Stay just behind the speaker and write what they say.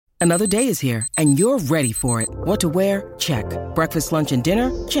Another day is here, and you're ready for it. What to wear? Check. Breakfast, lunch, and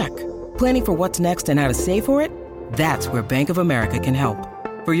dinner? Check. Planning for what's next and how to save for it? That's where Bank of America can help.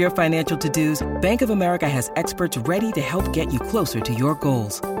 For your financial to-dos, Bank of America has experts ready to help get you closer to your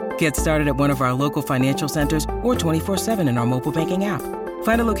goals. Get started at one of our local financial centers or 24/7 in our mobile banking app.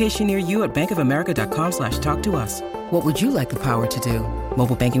 Find a location near you at bankofamerica.com/talktous. What would you like the power to do?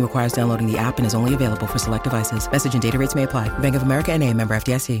 Mobile banking requires downloading the app and is only available for select devices. Message and data rates may apply. Bank of America N.A., member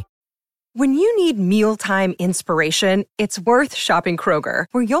FDIC. When you need mealtime inspiration, it's worth shopping Kroger,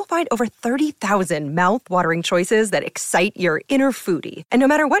 where you'll find over 30,000 mouth-watering choices that excite your inner foodie. And no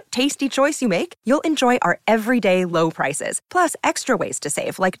matter what tasty choice you make, you'll enjoy our everyday low prices, plus extra ways to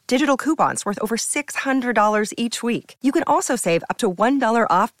save, like digital coupons worth over $600 each week. You can also save up to $1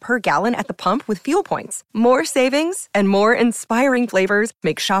 off per gallon at the pump with fuel points. More savings and more inspiring flavors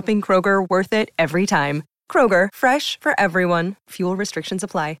make shopping Kroger worth it every time. Kroger, fresh for everyone. Fuel restrictions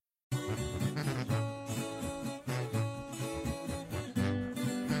apply.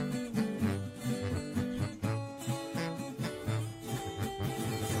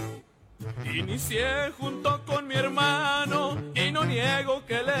 Inicié junto con mi hermano y no niego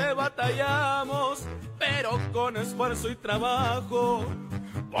que le batallamos, pero con esfuerzo y trabajo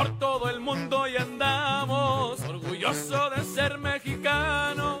por todo el mundo y andamos. Orgulloso de ser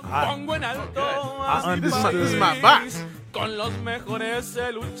mexicano, pongo en alto a mi país. Con los mejores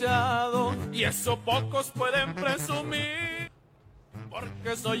he luchado y eso pocos pueden presumir.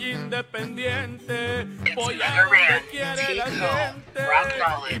 Porque soy independiente, voy a donde quiere la gente.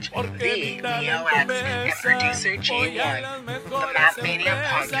 Y porque mi talento pesa, voy a las mejores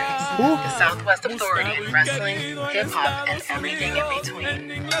empresas. The Southwest Authority in wrestling, hip-hop, and everything in between.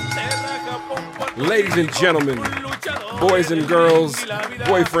 Ladies and gentlemen, boys and girls,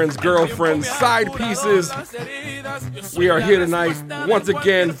 boyfriends, girlfriends, side pieces, we are here tonight once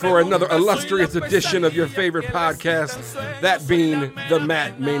again for another illustrious edition of your favorite podcast, that being the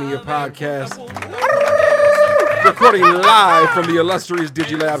Matt Mania Podcast. Recording live from the illustrious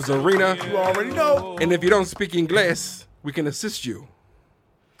Digilabs Arena. You already know. And if you don't speak English, we can assist you.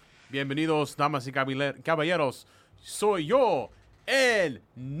 Bienvenidos, damas y caballeros. Soy yo, el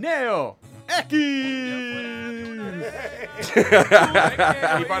Neo X.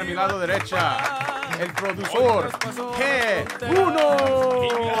 Y para mi lado derecha, el productor G1.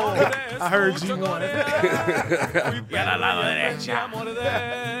 I heard you one. Y al lado derecha,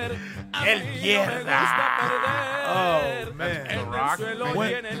 el Pierda. Oh, man. The Rock.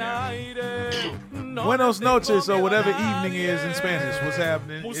 Buenos noches, or whatever evening is in Spanish. What's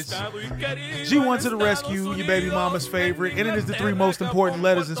happening? It's G1 to the rescue, your baby mama's favorite, and it is the three most important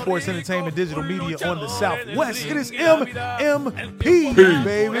letters in sports entertainment digital media on the Southwest. It is MMP,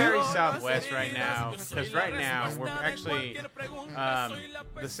 baby. Very Southwest right now, because right now we're actually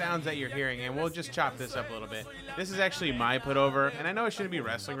the sounds that you're hearing, and we'll just chop this up a little bit. This is actually my put over, and I know it shouldn't be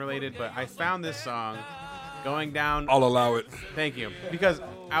wrestling related, but I found this song going down. I'll allow it. Thank you, because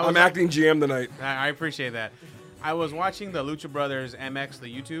I'm acting GM tonight. I appreciate that. I was watching the Lucha Brothers MX, the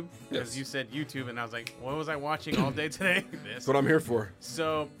YouTube, because you said YouTube, and I was like, what was I watching all day today? That's what I'm here for.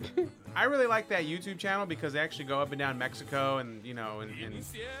 So I really like that YouTube channel because they actually go up and down Mexico, and you know,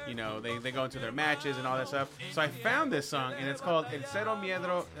 they go into their matches and all that stuff. So I found this song, and it's called El Cero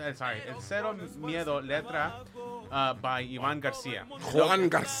Miedo Letra by Ivan Garcia. Juan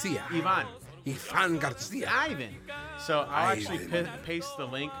Garcia. Ivan Garcia. Ivan. So I'll actually paste the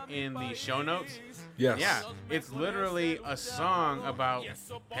link in the show notes. Yes. Yeah, it's literally a song about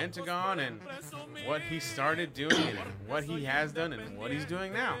Pentagon and what he started doing and what he has done and what he's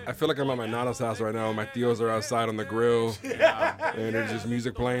doing now. I feel like I'm at my Nana's house right now. My tios are outside on the grill. And there's just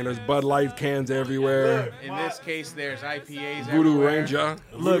music playing. There's Bud Light cans everywhere. In this case, there's IPAs Voodoo everywhere. Ranger.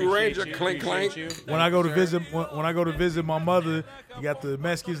 Look, Voodoo Ranger, clink, clank. When I go to visit my mother, you got the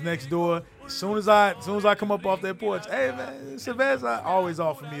Mexicans next door. As soon as I come up off that porch, hey man, Cerveza always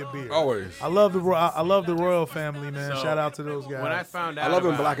offer me a beer. Always. I love the Royal family, man. So, Shout out to those guys. When I found out, I love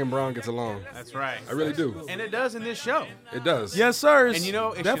when black and brown gets along. That's right. I really do. And it does in this show. It does. Yes, sir. And you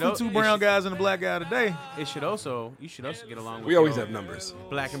know, definitely two brown guys and a black guy today. You should also get along with We always your have numbers.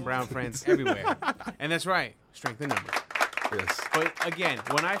 black and brown friends everywhere. And that's right. Strength in numbers. Yes. But again,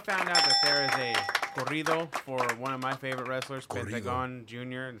 when I found out that there is a corrido for one of my favorite wrestlers, Pentagon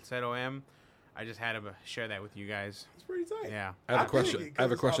Jr. and Cero M, I just had to share that with you guys. It's pretty tight. Yeah. I have a question. I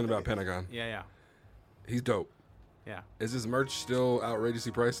have a question about Pentagon. Yeah. He's dope. Yeah. Is his merch still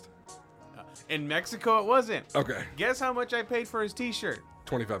outrageously priced? In Mexico, it wasn't. Okay. Guess how much I paid for his T-shirt?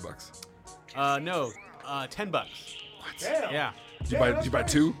 $25. No, $10. Damn. Yeah. Did you buy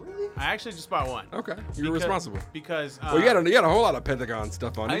two? I actually just bought one. Okay, you're responsible. Because Well, you had a whole lot of Pentagon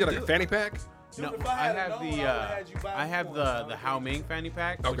stuff on. You I got like do. a fanny pack. No, I have the Hao Ming fanny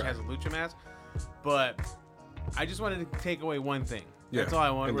pack, which Okay. has a lucha mask. But I just wanted to take away one thing. Yeah. That's all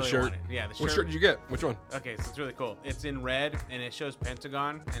I And the really shirt. wanted. Yeah, the shirt. What shirt did you get? Which one? Okay, so it's really cool. It's in red, and it shows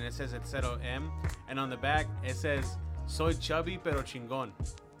Pentagon, and it says Etcetera M, and on the back it says "Soy chubby pero chingón."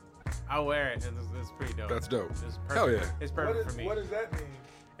 I'll wear it, and it's pretty dope. That's dope. It's perfect. Hell yeah. It's perfect for me. What does that mean?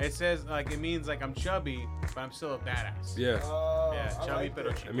 It says like it means like I'm chubby, but I'm still a badass. Yeah. Yeah, I chubby like pero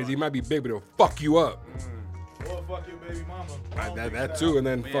that. chingón. That means he might be big, but it'll fuck you up. Or fuck your baby mama. That too, and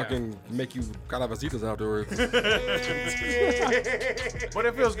then Yeah. fucking make you calavasitas afterwards. But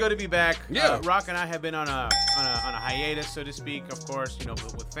it feels good to be back. Yeah. Rock and I have been on a hiatus, so to speak. Of course,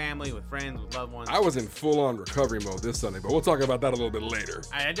 with family, with friends, with loved ones. I was in full-on recovery mode this Sunday, but we'll talk about that a little bit later.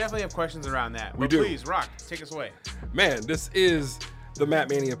 I definitely have questions around that. We But do. please, Rock, take us away. Man, this is the Matt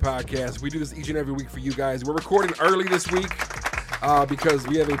Mania podcast. We do this each and every week for you guys. We're recording early this week because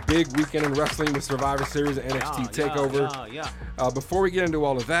we have a big weekend in wrestling with Survivor Series and NXT TakeOver. Yeah. Before we get into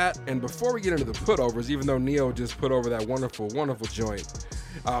all of that, and before we get into the putovers, even though Neo just put over that wonderful, wonderful joint,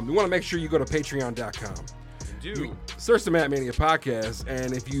 we want to make sure you go to patreon.com. Do Search the Matt Mania podcast,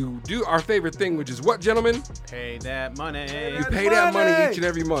 and if you do our favorite thing, which is what, gentlemen? pay that money. You pay that money each and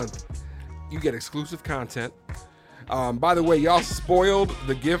every month. You get exclusive content. By the way, y'all spoiled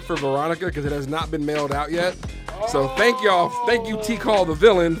the gift for Veronica because it has not been mailed out yet. So thank y'all. Thank you, T. Call the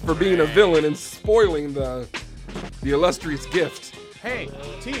villain, for being a villain and spoiling the illustrious gift. Hey,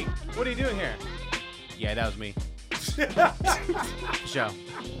 T, what are you doing here? Yeah, that was me. Show.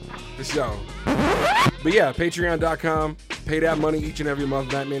 The show. But yeah, patreon.com. Pay that money each and every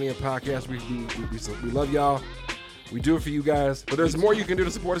month. Matt Mania podcast. We love y'all. We do it for you guys. But there's more you can do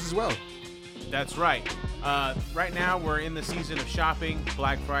to support us as well. That's right. Right now, we're in the season of shopping.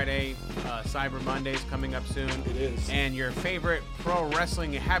 Black Friday, Cyber Monday's coming up soon. It is. And your favorite pro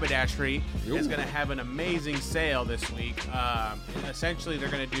wrestling haberdashery Yo. is going to have an amazing sale this week. Essentially, they're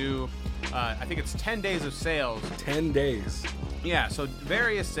going to do, I think it's 10 days of sales. 10 days. Yeah, so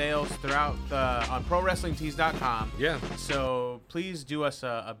various sales throughout on ProWrestlingTees.com. Yeah. So please do us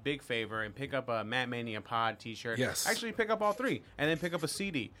a big favor and pick up a Matt Mania Pod T-shirt. Yes. Actually, pick up all three, and then pick up a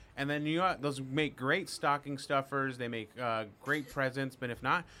CD. And then those make great stocking stuffers. They make great presents. But if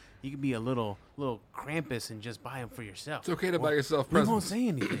not, you can be a little Krampus and just buy them for yourself. It's okay to buy yourself We presents. won't say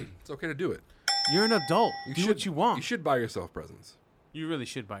anything. It's okay to do it. You're an adult. Do what you want. You should buy yourself presents. You really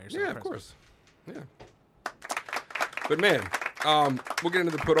should buy yourself. Yeah, of presents. course. Yeah. But man, we'll get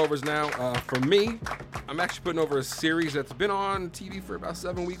into the putovers now. For me, I'm actually putting over a series that's been on TV for about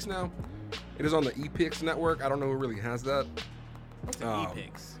 7 weeks now. It is on the Epix network. I don't know who really has that. What's an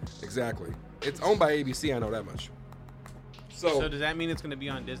Epix? Exactly. It's owned by ABC. I know that much. So does that mean it's going to be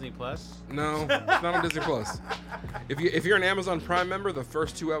on Disney Plus? No, it's not on Disney Plus. If you're an Amazon Prime member, the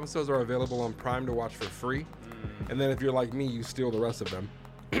first 2 episodes are available on Prime to watch for free. And then if you're like me, you steal the rest of them.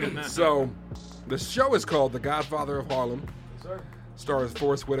 So the show is called The Godfather of Harlem. Stars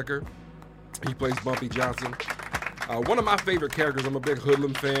Forrest Whitaker. He plays Bumpy Johnson. One of my favorite characters. I'm a big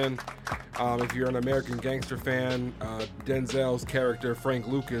Hoodlum fan. If you're an American Gangster fan, Denzel's character Frank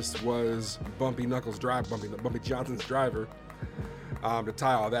Lucas was Bumpy Johnson's driver. To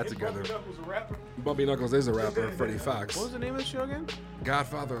tie all that together, Bumpy Knuckles a rapper? Bumpy Knuckles is a rapper. Freddie Fox. What was the name of the show again?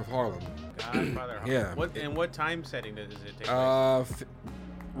 Godfather of Harlem. Godfather. Yeah. What time setting does it take place?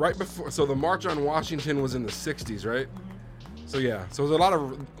 Right before. So the March on Washington was in the '60s, right? So yeah. So there's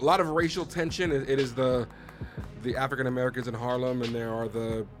a lot of racial tension. It is the African Americans in Harlem, and there are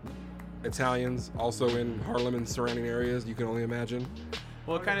the Italians also in Harlem and surrounding areas. You can only imagine.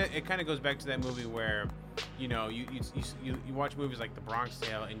 Well, it kind of goes back to that movie where, you watch movies like The Bronx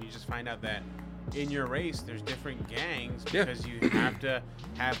Tale, and you just find out that in your race there's different gangs because you have to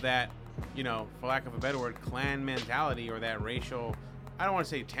have that, for lack of a better word, clan mentality or that racial. I don't want to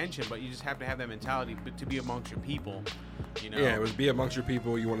say tension, but you just have to have that mentality to be amongst your people. Yeah, it was be amongst your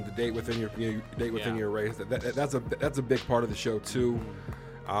people. You wanted to date within your race. That's a big part of the show too.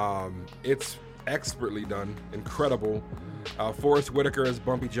 It's expertly done, incredible. Forrest Whitaker as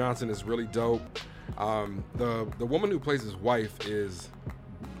Bumpy Johnson is really dope. The woman who plays his wife is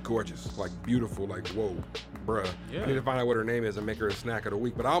gorgeous, like beautiful, like whoa, bruh. Yeah. I need to find out what her name is and make her a snack of the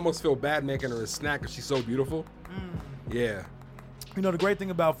week. But I almost feel bad making her a snack because she's so beautiful. Yeah. The great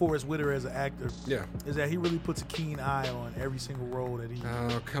thing about Forrest Whitaker as an actor Yeah. is that he really puts a keen eye on every single role that he.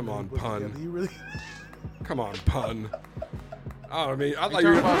 Oh, come on, puts pun. together. He really. Come on, pun. Oh, I mean, I thought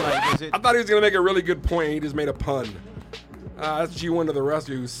You're you talking about, like, is it- I thought he was gonna make a really good point. He just made a pun. That's G1 to the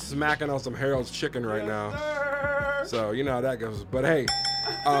rescue, who's smacking on some Harold's chicken right now. So you know how that goes. But hey,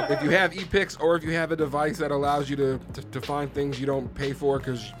 If you have ePix or if you have a device that allows you to find things you don't pay for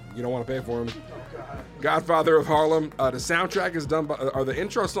because you don't want to pay for them, Godfather of Harlem. The soundtrack is done by, or the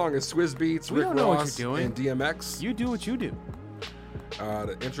intro song is Swizz Beatz, Rick Ross, and DMX. You do what you do.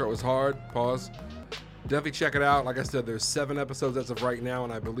 The intro is hard. Pause. Definitely check it out. Like I said, there's 7 episodes as of right now,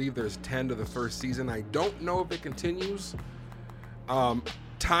 and I believe there's 10 to the first season. I don't know if it continues.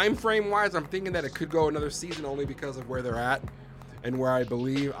 Time frame wise, I'm thinking that it could go another season only because of where they're at and where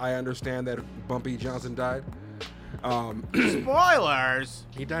I understand that Bumpy Johnson died. Spoilers.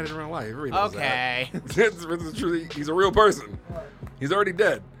 He died in real life. Everybody knows Okay. that. It's truly, he's a real person. He's already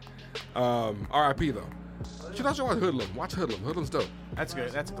dead. R.I.P. though. You should also watch Hoodlum. Watch Hoodlum. Hoodlum's dope. That's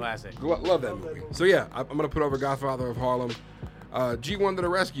good. That's a classic. Love that movie. So yeah, I'm gonna put over Godfather of Harlem. G1 to the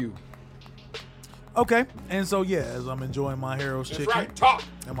rescue. Okay, and so yeah, as I'm enjoying my Harold's That's chicken right. Talk.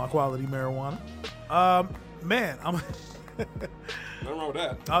 and my quality marijuana, man, I'm. Nothing wrong with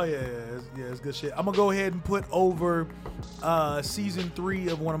that. Oh yeah, it's good shit. I'm gonna go ahead and put over season 3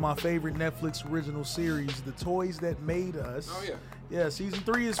 of one of my favorite Netflix original series, The Toys That Made Us. Oh yeah. Yeah, season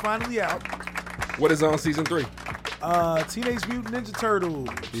 3 is finally out. What is on season 3? Teenage Mutant Ninja Turtles.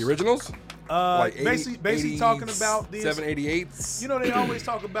 The originals? Like 80, basically talking about this. 788s. You know, they always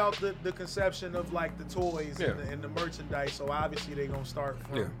talk about the conception of like the toys Yeah. and the merchandise. So obviously they're gonna start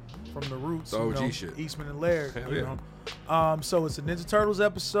from the roots. The OG you know, shit. Eastman and Laird. Hell you yeah. know. So it's a Ninja Turtles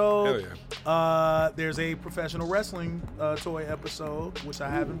episode. Hell yeah. There's a professional wrestling toy episode, which I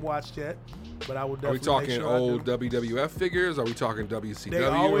haven't watched yet, but I would Are we definitely. talking make sure old WWF figures? Are we talking WCW? They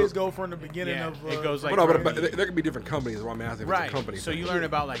always go from the beginning Yeah, of. it goes like. Well, no, but there could be different companies. Is what I'm asking. If right. It's a company. So thing. you learn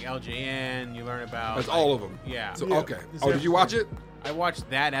about like LJN. You learn about. That's all of them. Yeah. So Yeah. okay. It's Oh, did you watch it? I watched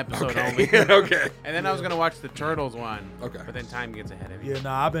that episode Okay. only. Okay. And then I was gonna watch the Turtles one. Okay. But then time gets ahead of you. Yeah,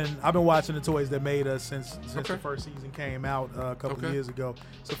 no, I've been watching the Toys That Made Us since Okay. the first season came out a couple Okay. of years ago.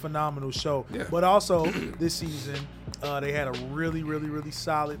 It's a phenomenal show. Yeah. But also this season, they had a really, really, really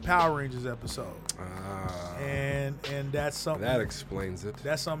solid Power Rangers episode, and that's something That explains it.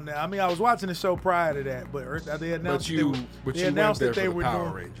 that's something that I was watching the show prior to that, but they announced But you they went announced there that they for the were Power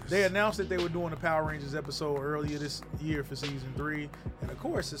doing Rangers. they announced that they were doing a Power Rangers episode earlier this year for season 3, and of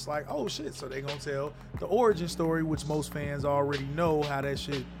course it's like, oh shit, so they're gonna tell the origin story, which most fans already know how that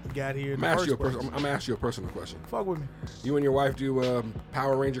shit got here in I'm the first place. I'm gonna ask you a personal question. Fuck with me. You and your wife do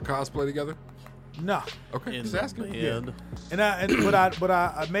Power Ranger cosplay together? Nah. Okay, just asking. And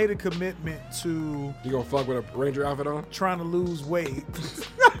I made a commitment to You gonna fuck with a Ranger outfit on? trying to lose weight.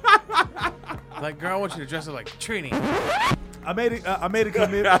 Like, girl, I want you to dress up like Trini. I made a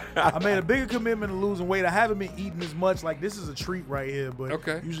commitment. I made a bigger commitment to losing weight. I haven't been eating as much. Like, this is a treat right here, but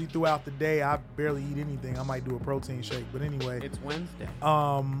Okay. usually throughout the day I barely eat anything. I might do a protein shake, but anyway. It's Wednesday.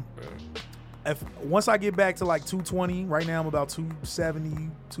 Once I get back to like 220, right now I'm about 270,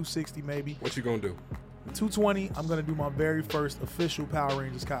 260 maybe. What you gonna do? 220, I'm gonna do my very first official Power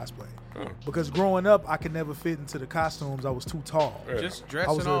Rangers cosplay. Oh. Because growing up, I could never fit into the costumes. I was too tall. Yeah. Just I dress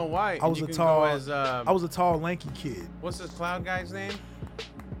was in a- all white. I was and a you tall. Can go as, I was a tall, lanky kid. what's this cloud guy's name?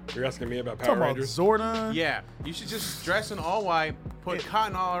 You're asking me about Power Talking about Rangers? Zordon. Yeah. You should just dress in all white, put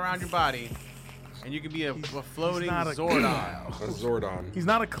cotton all around your body, and you can be a floating not a Zordon. A Zordon. He's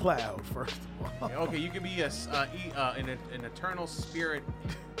not a cloud, first of all. Okay, you can be an eternal spirit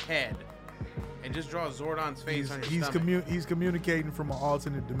head, and just draw Zordon's face on your stomach. He's communicating from an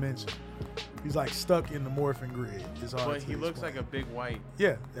alternate dimension. He's like stuck in the morphing grid. It's hard But to he looks explain. like a big white.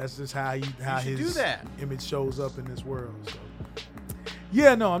 Yeah, that's just how should his do that. image shows up in this world. So.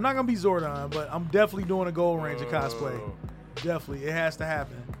 Yeah, no, I'm not gonna be Zordon, but I'm definitely doing a Gold Ranger cosplay. Definitely, it has to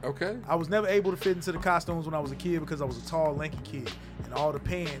happen. Okay. I was never able to fit into the costumes when I was a kid because I was a tall, lanky kid, and all the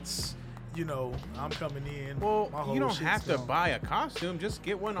pants. You know, I'm coming in. my Well, whole you don't shit's have to gone. buy a costume. Just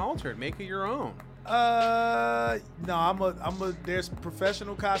get one altered. Make it your own. No, there's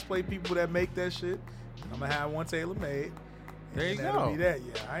professional cosplay people that make that shit. I'm gonna have one tailor made. There you that'll go. be that.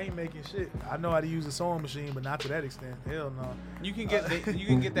 Yeah, I ain't making shit. I know how to use a sewing machine, but not to that extent. Hell no. You can get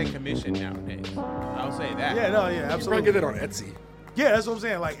that commission nowadays. I'll say that. Yeah, no, yeah, You probably absolutely. get it on Etsy. Yeah, that's what I'm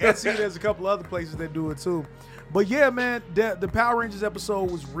saying. Like Etsy, there's a couple other places that do it too. But yeah, man, the Power Rangers episode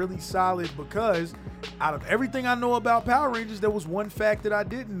was really solid because out of everything I know about Power Rangers, there was one fact that I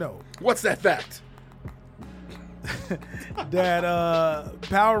didn't know. What's that fact? That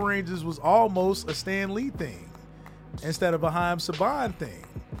Power Rangers was almost a Stan Lee thing instead of a Haim Saban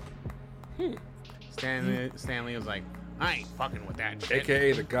thing. Stanley was like, I ain't fucking with that shit.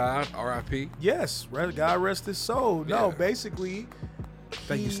 AKA the God, R.I.P. Yes, God rest his soul. No, Yeah. basically,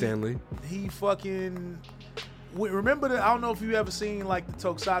 Thank you, Stanley. He fucking Remember I don't know if you ever seen like the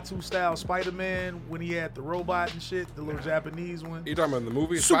Tokusatsu style Spider-Man when he had the robot and shit, the little Japanese one. You talking about the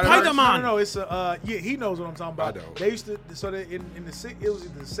movie? Spider-Man? No, it's a yeah. He knows what I'm talking about. I don't. They used to in the it was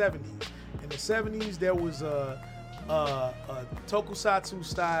in the 70s. In the 70s there was a Tokusatsu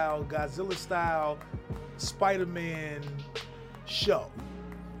style, Godzilla style Spider-Man show.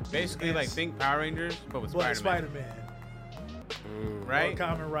 Basically, like think Power Rangers, but with Spider-Man. Spider-Man. Right? Or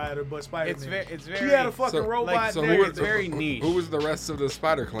Kamen Rider, but Spider-Man. It's very. He had a fucking So- robot. like, so neck. who- it's very niche. Who was the rest of the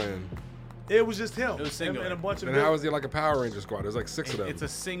Spider Clan? It was just him. It was singular. and a bunch of. And how was he like a Power Ranger squad? There's like 6 of them. It's a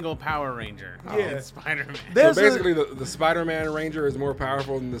single Power Ranger. Yeah. It's Spider-Man. So There's basically, the Spider-Man Ranger is more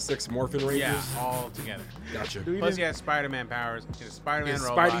powerful than the 6 Morphin Rangers. Yeah, all together. Gotcha. Dude, Plus, he has Spider-Man powers. He has a Spider-Man Is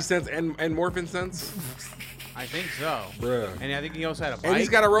robot. Spidey sense and Morphin sense? I think so. Bruh. And I think he also had a bike. And he's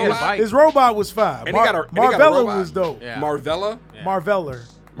got a He had robot? bike. His robot was fire. And he got a Marvella robot. was dope. Yeah. Marvella? Yeah. Marveller.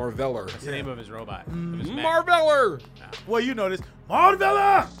 Marveller. That's the name of his robot. Of his mech. Marveller! Well, you know this.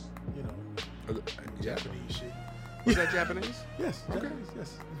 Marvella! You know, Yeah. Japanese shit. Was that Japanese? Yes. Okay. Japanese,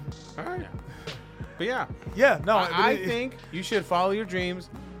 yes. All right. But yeah, Yeah, no. I think you should follow your dreams.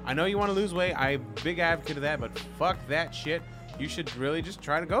 I know you want to lose weight. I'm a big advocate of that, but fuck that shit. You should really just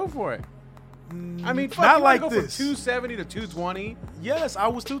try to go for it. I mean, fuck, not you like wanna go this. from 270 to 220. Yes, I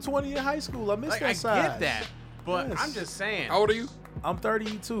was 220 in high school. I missed Like, that I size. get that, but Yes. I'm just saying. How old are you? I'm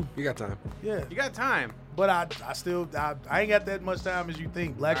 32. You got time. Yeah. You got time. But I still I ain't got that much time as you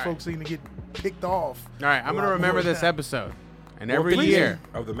think. Black All right. folks seem to get picked off. All right, I'm a going to lot remember more this now. episode. And every 158 year,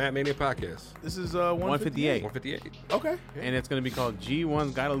 of the Matt Mania podcast. This is 158. 158. Okay. and it's going to be called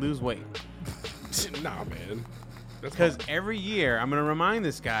G1's Gotta Lose Weight. Nah, man. That's Because fine. every year, I'm going to remind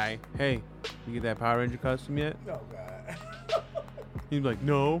this guy, hey, you get that Power Ranger costume yet? Oh God. He's like,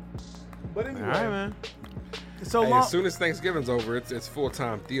 no. But anyway, All right, man. so Hey, long. as soon as Thanksgiving's over, it's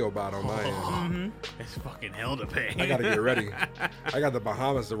full-time Theobot on my end. It's fucking hell to pay. I gotta get ready. I got the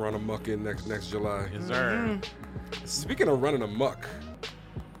Bahamas to run amok in next July. Yes, sir. Speaking of running amok,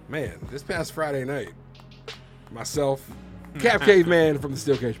 man, this past Friday night, myself, Cap Caveman from the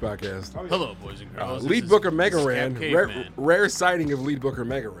Steel Cage podcast, Hello, boys and girls. lead This booker is Mega Cap Ran, Caveman. rare sighting of lead booker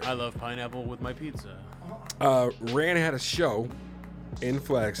Mega I Ran. love pineapple with my pizza. Ran had a show in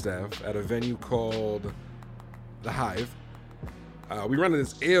Flagstaff at a venue called The Hive. We run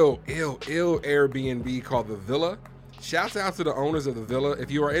this ill Airbnb called The Villa. Shouts out to the owners of The Villa.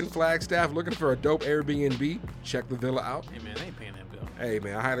 If you are in Flagstaff looking for a dope Airbnb, check The Villa out. Hey, man, they ain't paying that bill. Hey,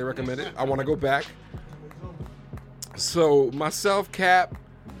 man, I highly recommend it. I want to go back. So myself, Cap,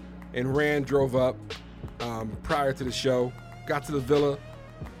 and Rand drove up prior to the show. Got to the Villa,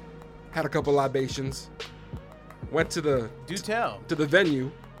 had a couple libations, went to the Do tell.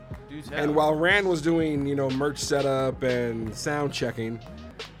 venue, Do tell. and while Rand was doing merch setup and sound checking,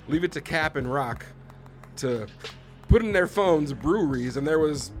 leave it to Cap and Rock to put in their phones breweries, and there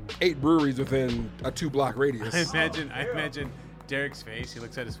was 8 breweries within a 2-block radius. I imagine Derek's face. He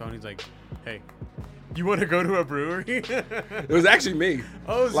looks at his phone. He's like, hey, you want to go to a brewery? It was actually me.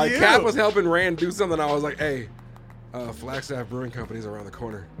 Oh, it's like you. Cap was helping Rand do something. I was like, "Hey, Flagstaff Brewing Company's around the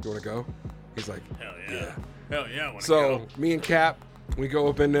corner. You want to go?" He's like, Hell yeah. Hell yeah, I want to So go. me and Cap, we go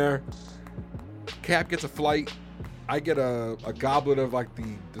up in there. Cap gets a flight. I get a goblet of like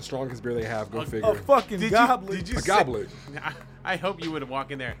the strongest beer they have. Go figure. a fucking goblet. Did you A say- goblet. I hope you would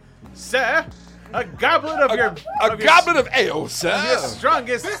walk in there. Sir, a goblet of your... A of your- goblet of ale, Your sir.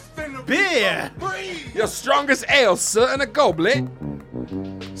 strongest beer. Your strongest ale, sir, in a goblet.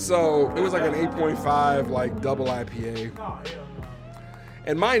 So it was like an 8.5 like double IPA.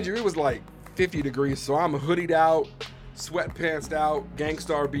 And mind you, it was like 50 degrees, so I'm hoodied out, sweatpants out,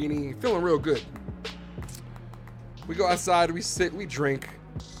 Gangstar beanie, feeling real good. We go outside, we sit, we drink.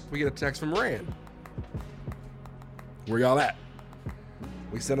 We get a text from Rand. Where y'all at?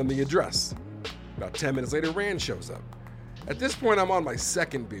 We send him the address. About 10 minutes later, Rand shows up. At this point, I'm on my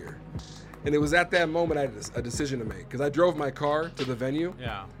second beer. And it was at that moment I had a decision to make. Because I drove my car to the venue.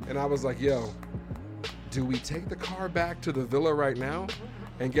 Yeah. And I was like, yo, do we take the car back to the Villa right now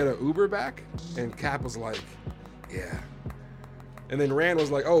and get an Uber back? And Cap was like, yeah. And then Rand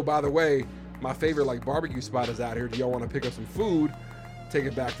was like, oh, by the way, my favorite like barbecue spot is out here. Do y'all want to pick up some food, take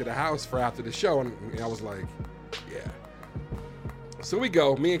it back to the house for after the show? And I was like, yeah. So we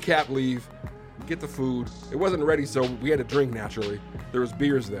go, me and Cap leave, get the food. It wasn't ready, so we had to drink naturally. There was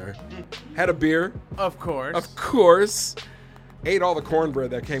beers there. Had a beer, Of course. of course. Ate all the cornbread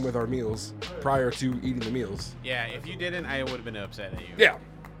that came with our meals prior to eating the meals. Yeah, if you didn't, I would have been upset at you. Yeah.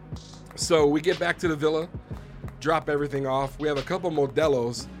 So we get back to the Villa, drop everything off. We have a couple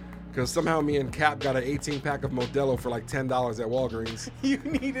Modelos because somehow me and Cap got an 18-pack of Modelo for like $10 at Walgreens. You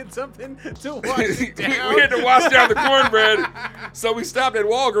needed something to wash it down. We had to wash down the cornbread, so we stopped at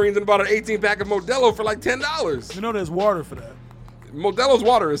Walgreens and bought an 18-pack of Modelo for like $10. You know there's water for that. Modelo's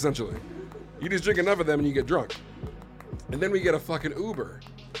water, essentially. You just drink enough of them and you get drunk. And then we get a fucking Uber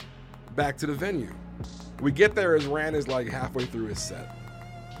back to the venue. We get there as Ran is like halfway through his set.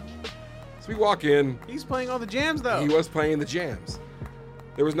 So we walk in. He's playing all the jams, though. He was playing the jams.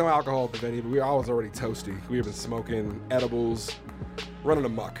 There was no alcohol at the venue, but I was already toasty. We had been smoking edibles, running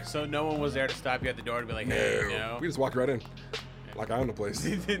amok. So no one was there to stop you at the door to be like, hey, no. We just walked right in. Like I own the place.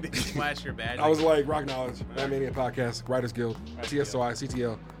 Did you flash your badge? I was like, Rock Knowledge, Mad Mania Podcast, Writers Guild, TSOI,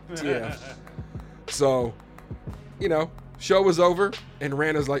 CTL, TF. So, you know, show was over, and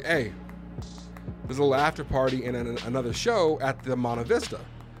Ran was like, hey, there's a little after party and another show at the Monta Vista.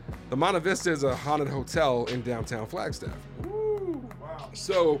 The Monta Vista is a haunted hotel in downtown Flagstaff. Ooh, wow.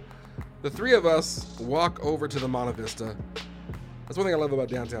 So the three of us walk over to the Monta Vista. That's one thing I love about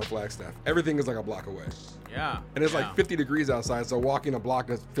downtown Flagstaff. Everything is like a block away. Yeah. And it's like 50 degrees outside, so walking a block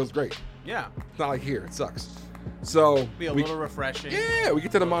feels great. Yeah. It's not like here. It sucks. So be a little refreshing. Yeah, we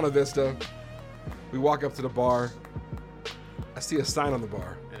get to the Monta Vista. We walk up to the bar. I see a sign on the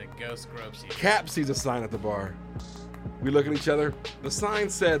bar. And a ghost gropes you. Cap sees a sign at the bar. We look at each other. The sign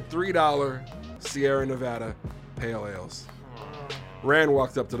said $3 Sierra Nevada Pale Ales. Ran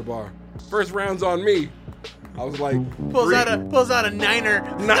walked up to the bar. First round's on me. I was like, pulls out a niner.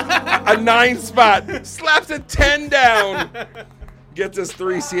 A 9 spot. Slaps a 10 down. Gets us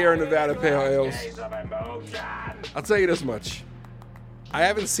 3 Sierra Nevada Pale Ales. I'll tell you this much. I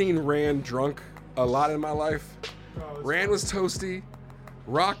haven't seen Ran drunk a lot in my life. Ran was toasty.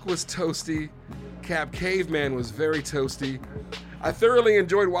 Rock was toasty. Cap Caveman was very toasty. I thoroughly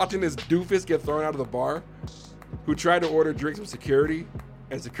enjoyed watching this doofus get thrown out of the bar who tried to order drinks from security.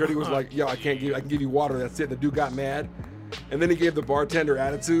 And security was like, yo, I can give you water. That's it. The dude got mad. And then he gave the bartender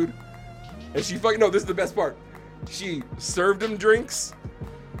attitude. And she fucking, no, this is the best part. She served him drinks.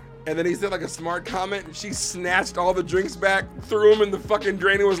 And then he said like a smart comment. And she snatched all the drinks back, threw them in the fucking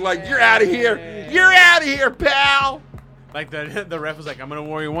drain and was like, you're out of here. You're out of here, pal. Like the ref was like, I'm going to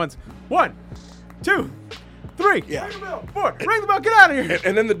warn you once. 1, 2, 3. Yeah. Ring the bell. 4. Ring the bell. Get out of here.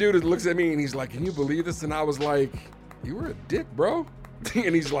 And then the dude looks at me and he's like, can you believe this? And I was like, you were a dick, bro.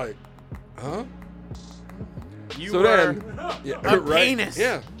 And he's like, huh? You were a right? penis.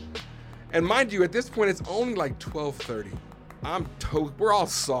 Yeah. And mind you, at this point, it's only like 12:30. I'm toast. We're all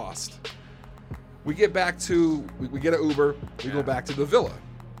sauced. We get back to, we get an Uber. We go back to the villa.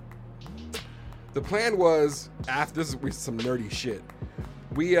 The plan was, after this is some nerdy shit.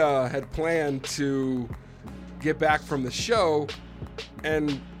 We had planned to get back from the show,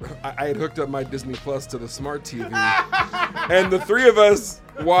 and I had hooked up my Disney Plus to the smart TV, and the three of us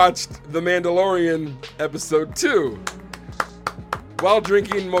watched The Mandalorian episode 2 while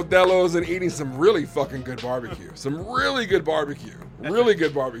drinking Modelo's and eating some really fucking good barbecue. Some really good barbecue. Really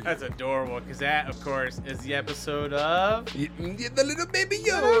good barbecue. That's adorable, because that, of course, is the episode of The Little Baby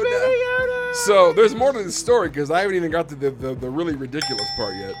Yoda. So there's more to the story, because I haven't even got to the really ridiculous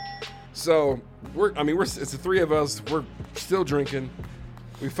part yet. So it's the three of us. We're still drinking.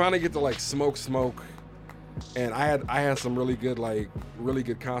 We finally get to like smoke, and I had some really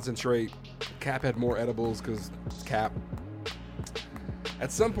good concentrate. Cap had more edibles because Cap.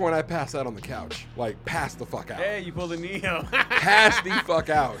 At some point, I passed out on the couch, like passed the fuck out. Hey, you pulled a Neo. Passed the fuck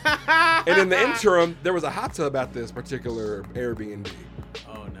out. And in the interim, there was a hot tub at this particular Airbnb.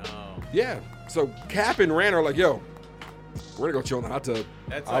 Oh no. Yeah. So Cap and Ran are like, yo, we're gonna go chill in the hot tub.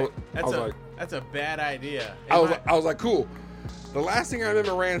 That's a bad idea. I was like, cool. The last thing I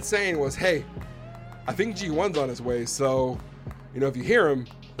remember Ran saying was, hey, I think G1's on his way, so, if you hear him,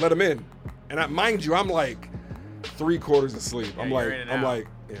 let him in. And mind you, I'm like 3/4 asleep. Yeah, I'm like,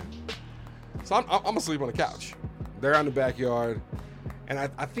 yeah. So I'm asleep on the couch. They're out in the backyard, and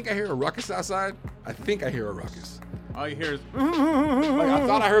I think I hear a ruckus outside. All you hear is like, I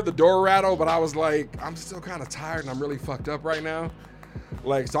thought I heard the door rattle, but I was like, I'm still kind of tired and I'm really fucked up right now.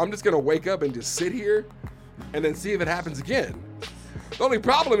 Like, so I'm just gonna wake up and just sit here and then see if it happens again. The only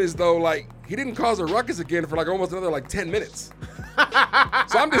problem is though, like, he didn't cause a ruckus again for like almost another like 10 minutes.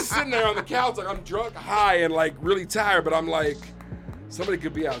 So I'm just sitting there on the couch, like I'm drunk, high, and like really tired, but I'm like, somebody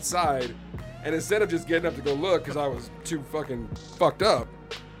could be outside. And instead of just getting up to go look, because I was too fucking fucked up,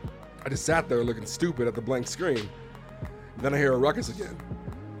 I just sat there looking stupid at the blank screen. Then I hear a ruckus again.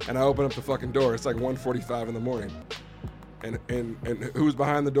 And I open up the fucking door. It's like 1:45 in the morning. And who's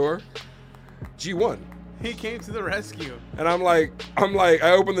behind the door? G1. He came to the rescue. And I'm like,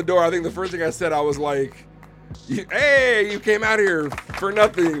 I opened the door. I think the first thing I said, I was like, Hey, you came out here for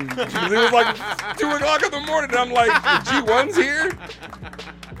nothing. It was like 2 o'clock in the morning, and I'm like, G1's here?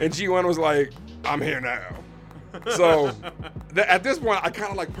 And G1 was like, I'm here now. So at this point, I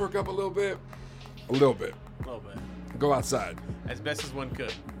kind of like perk up a little bit. Go outside. As best as one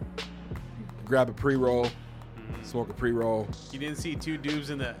could. Grab a pre-roll. Smoke a pre-roll. You didn't see 2 dudes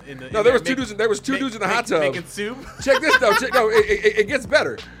in the. No, there was two dudes. There was 2 dudes in the hot tub making soup. Check this though. It gets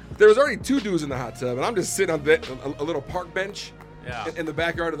better. There was already 2 dudes in the hot tub, and I'm just sitting on a little park bench in the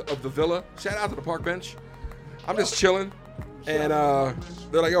backyard of the villa. Shout out to the park bench. I'm just chilling, and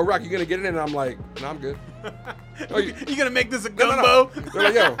they're like, "Yo, Rock, you gonna get in?" And I'm like, "No, I'm good." Oh, you gonna make this a No. gumbo? They're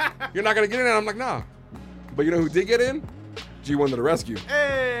like, "Yo, you're not gonna get in?" And I'm like, "Nah." But you know who did get in? G1 to the rescue.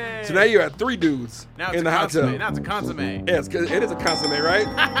 Hey. So now you had 3 dudes in the hot tub. Now it's a consomme. Yeah, it is a consomme, right?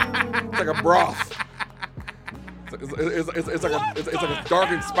 It's like a broth. It's like a dark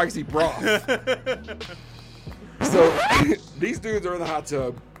and spicy broth. So these dudes are in the hot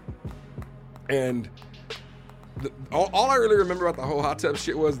tub, and all I really remember about the whole hot tub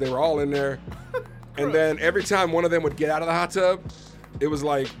shit was they were all in there, and then every time one of them would get out of the hot tub, it was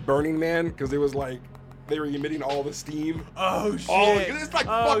like Burning Man, because it was like they were emitting all the steam. Oh shit! It's like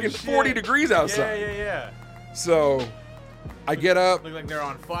fucking 40 degrees outside. Yeah. So I get up Look like they're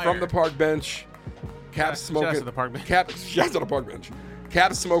on fire. from the park bench. Cap's smoking. Shouts to the park bench. Shouts to the park bench.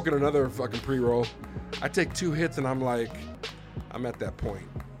 Cap's smoking another fucking pre-roll. I take 2 hits and I'm like, I'm at that point.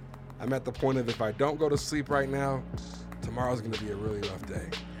 I'm at the point of if I don't go to sleep right now, tomorrow's gonna be a really rough day.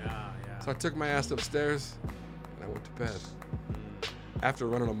 Yeah. So I took my ass upstairs and I went to bed. After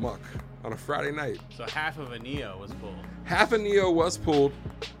running amok on a Friday night. So half of a Neo was pulled. Half a Neo was pulled.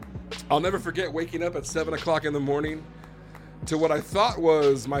 I'll never forget waking up at 7 o'clock in the morning to what I thought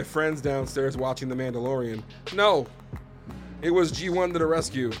was my friends downstairs watching The Mandalorian. No, it was G1 to the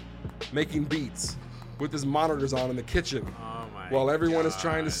rescue, making beats with his monitors on in the kitchen while everyone is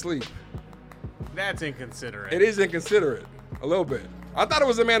trying to sleep. That's inconsiderate. It is inconsiderate, a little bit. I thought it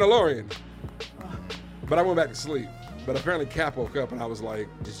was The Mandalorian, but I went back to sleep. But apparently Cap woke up and I was like,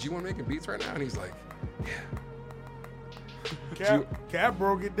 is G1 making beats right now? And he's like, yeah. Cap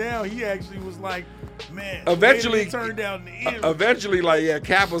broke it down. He actually was like, man, eventually turned down the end. Eventually,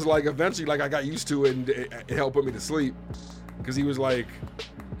 Cap was like, I got used to it and it helped put me to sleep. Because he was like,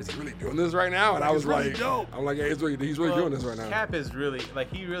 is he really doing this right now? And I was really like, dope. I'm like, yeah, he's really doing this right now. Cap is really,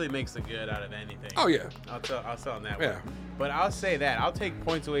 he really makes the good out of anything. Oh, yeah. I'll tell him that Yeah. way. But I'll say that. I'll take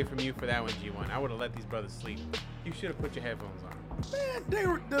points away from you for that one, G1. I would have let these brothers sleep. You should have put your headphones on. Man,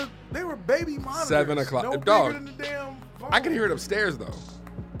 they were baby monitors. 7 o'clock. No Dog. bigger than the damn phone. I can hear it upstairs, though.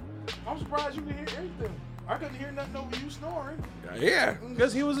 I'm surprised you could hear everything. I couldn't hear nothing over you snoring. Yeah.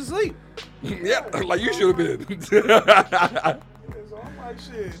 Because he was asleep. Yeah, like you should have been. Yeah, so I'm like,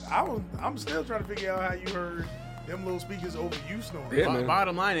 shit. I'm still trying to figure out how you heard them little speakers over you snoring. Yeah, man.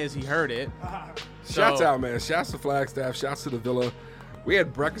 Bottom line is he heard it. Shouts out, man. Shouts to Flagstaff. Shouts to the Villa. We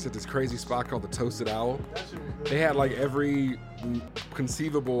had breakfast at this crazy spot called the Toasted Owl. They had like every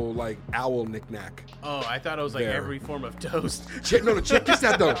conceivable like owl knickknack. Oh, I thought it was like there. every form of toast. Check this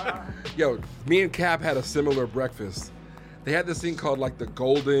out though. Yo, me and Cap had a similar breakfast. They had this thing called like the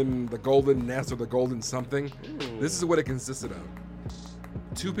golden nest or the golden something. Ooh. This is what it consisted of: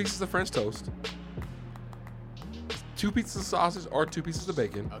 2 pieces of French toast, 2 pieces of sausage or 2 pieces of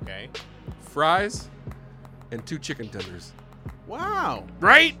bacon. Okay. Fries, and 2 chicken tenders. Wow.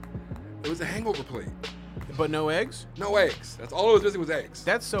 Right? It was a hangover plate. But no eggs? No eggs. That's all it was missing was eggs.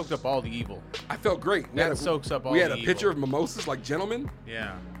 That soaked up all the evil. I felt great. That soaks up all the the evil. We had a pitcher of mimosas like gentlemen.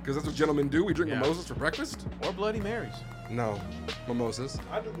 Yeah. Because that's what gentlemen do. We drink mimosas for breakfast. Or Bloody Marys. No. Mimosas.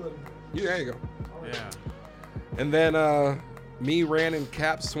 I do Bloody Marys. Yeah, there you go. Yeah. And then me, Ran, and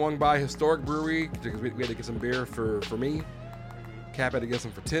Cap swung by Historic Brewery because we had to get some beer for me. Cap had to get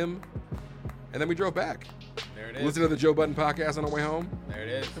some for Tim. And then we drove back. There it is. Listen to the Joe Budden podcast on our way home. There it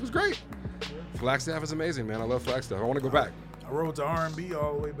is. It was great. Flagstaff is amazing, man. I love Flagstaff. I want to go back. I rode to R&B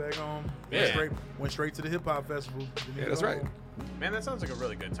all the way back home. Yeah. Went straight to the hip hop festival. Yeah, that's right. Man, that sounds like a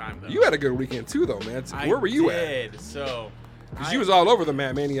really good time, though. You had a good weekend too, though, man. Where were you at? I did. So. Because you was all over the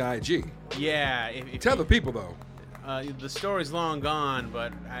Matt Mania IG. Yeah. Tell the people, though. The story's long gone,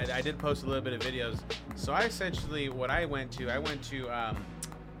 but I did post a little bit of videos. So I essentially, I went to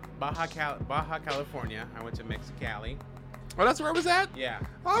Baja California. I went to Mexicali. Oh, that's where I was at? Yeah.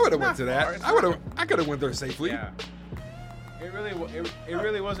 Oh, I would have went to far. that. I could have went there safely. Yeah. It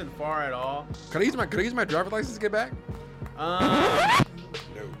really wasn't far at all. Could I use my driver's license to get back? No.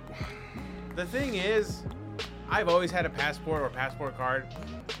 No. The thing is, I've always had a passport or passport card.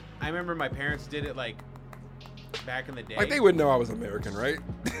 I remember my parents did it like back in the day. Like, they would know I was American, right?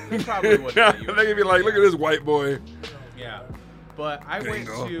 They probably would know you were They could be like, look at this white boy. Yeah. But I went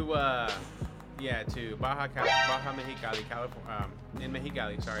Gringo. to Baja Mexicali, California, in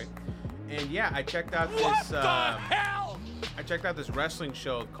Mexicali, sorry. And yeah, I checked out this. I checked out this wrestling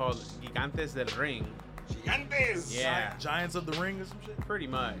show called Gigantes del Ring. Gigantes. Yeah, Giants of the Ring or some shit. pretty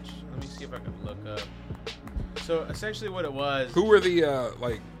much. Let me see if I can look up. So essentially, what it was. Who were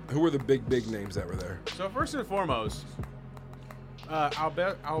the big names that were there? So first and foremost,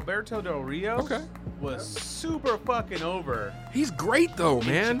 Alberto Del Rio Okay. was super fucking over. He's great though,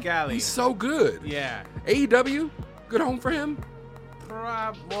 man. Mexicali. He's so good. Yeah. AEW, good home for him.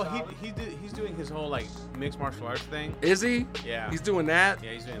 Well, he's doing his whole like mixed martial arts thing. Is he? Yeah. He's doing that.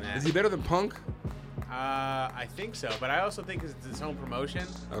 Yeah, he's doing that. Is he better than Punk? I think so, but I also think it's his own promotion.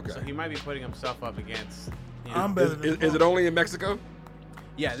 Okay. So he might be putting himself up against. You know, I'm better than Is it only in Mexico?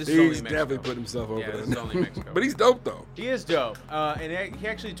 yeah, this is only He's in Mexico. definitely put himself over Yeah, this there. is only Mexico. But he's dope though. He is dope, and he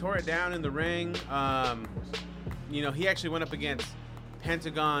actually tore it down in the ring. You know, he actually went up against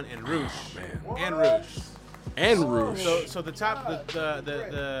Pentagon and Roosh. Man. And Roosh. And Rouge. So the top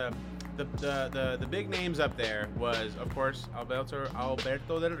the big names up there was of course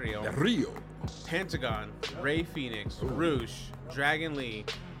Alberto Del Rio, Del Rio. Pentagon, Ray Phoenix, Roosh, Dragon Lee,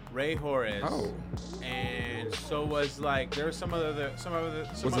 Ray Horus. Oh. And so was like there was some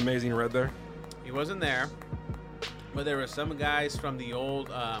Was Amazing Red there? he wasn't there, but there were some guys from the old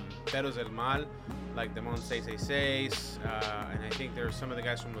Perros del Mal, like Demon 666, and I think there were some of the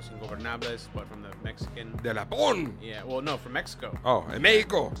guys from Los Ingobernables, but from the Mexican. De La Pon. Yeah, well, no, from Mexico. Oh, en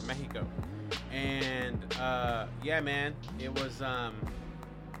Mexico. Mexico. And yeah, man, it was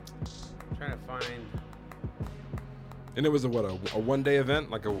trying to find. And it was a one-day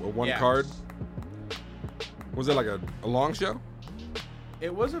event, like a one Yeah. card. Was it like a long show?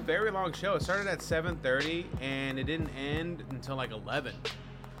 It was a very long show. It started at 7:30 and it didn't end until like 11.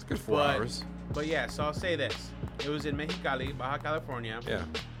 It's a good 4 hours. But yeah, so I'll say this: it was in Mexicali, Baja California. Yeah.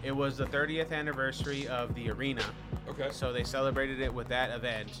 It was the 30th anniversary of the arena. Okay. So they celebrated it with that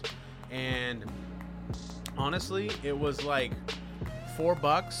event. And honestly, it was like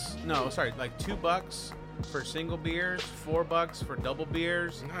 $4. No, sorry, like $2 for single beers, $4 for double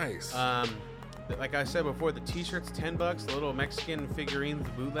beers. Nice. Like I said before, the t-shirts $10, the little Mexican figurines, the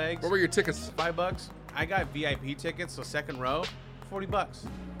bootlegs. What were your tickets? $5. I got VIP tickets, so second row, $40.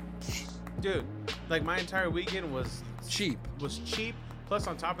 Dude, like my entire weekend was Cheap. cheap. Plus,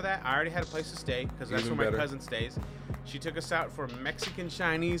 on top of that, I already had a place to stay because that's Even where my better. cousin stays. She took us out for Mexican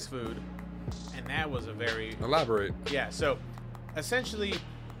Chinese food, and that was a very Elaborate. yeah. So, essentially,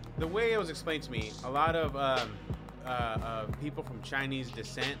 the way it was explained to me, a lot of people from Chinese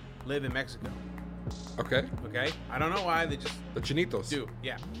descent live in Mexico. Okay. Okay, I don't know why they just The Chinitos. do.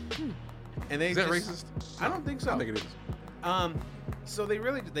 Yeah, and they Is that just- racist? I don't think so. I think it is. So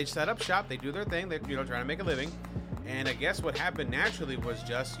they set up shop, they do their thing, they trying to make a living, and I guess what happened naturally was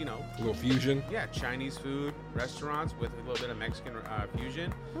just A little fusion. yeah, Chinese food restaurants with a little bit of Mexican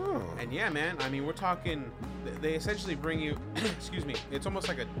fusion. Oh. And yeah, man, I mean we're talking. They essentially bring you, excuse me, it's almost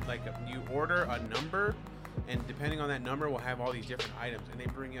like you order a number, and depending on that number, we'll have all these different items, and they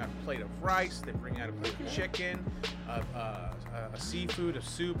bring out a plate of rice, they bring out a plate of chicken, a seafood, a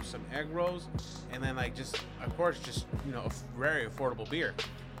soup, some egg rolls, and then like just of course just a very affordable beer.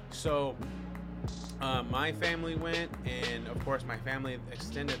 So my family went, and of course my family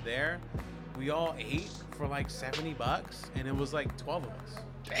extended there. We all ate for like $70, and it was like 12 of us.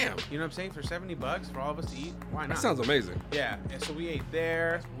 Damn. You know what I'm saying? For $70 for all of us to eat, why not? That sounds amazing. Yeah, and so we ate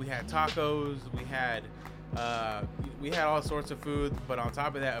there. We had tacos. We had all sorts of food. But on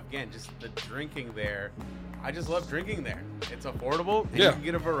top of that, again, just the drinking there. I just love drinking there. It's affordable, and Yeah. you can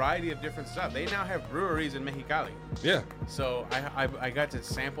get a variety of different stuff. They now have breweries in Mexicali, Yeah. so I got to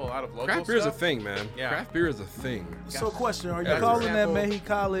sample a lot of local Craft beer is a stuff. thing, man. Yeah. Craft beer is a thing. So, question: are you Got calling that example.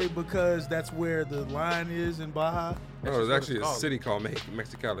 Mexicali because that's where the line is in Baja? Oh, there's just what actually it's a called. city called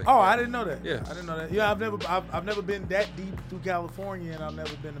Mexicali. Oh, I didn't know that. Yeah. I didn't know that. Yeah, I've never been that deep through California, and I've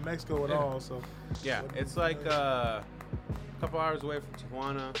never been to Mexico at Yeah. all. So, Yeah, it's like a couple hours away from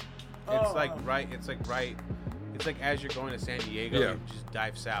Tijuana. It's Oh. like right. It's like as you're going to San Diego, Yeah. you just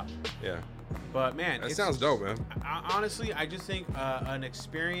dive south. Yeah. But man, That it's, sounds dope, man. honestly, I just think an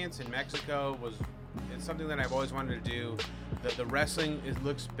experience in Mexico it's something that I've always wanted to do. The wrestling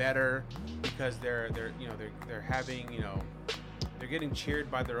looks better because they're having they're getting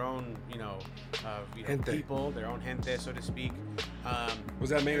cheered by their own Gente. people, their own gente, so to speak. Was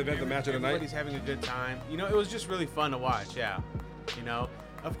that main event the match of the night? Everybody's having a good time. It was just really fun to watch. Yeah,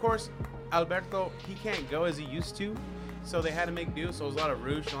 of course, Alberto, he can't go as he used to, so they had to make do. So it was a lot of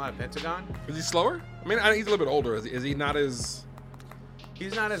Roosh and a lot of Pentagon. Is he slower? I mean, he's a little bit older. Is he not as...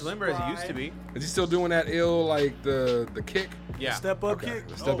 He's not as limber as he used to be. Is he still doing that ill, like, the kick? Yeah. Step up kick.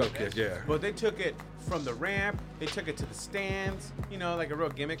 The step up kick, yeah. But they took it from the ramp. They took it to the stands. You know, like a real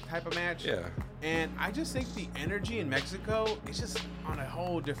gimmick type of match. Yeah. And I just think the energy in Mexico is just on a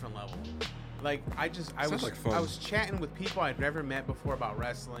whole different level. Like, I was chatting with people I'd never met before about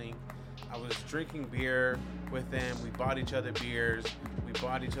wrestling. I was drinking beer with them. We bought each other beers. We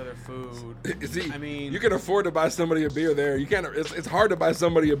bought each other food. See, I mean, you can afford to buy somebody a beer there. You can't. It's hard to buy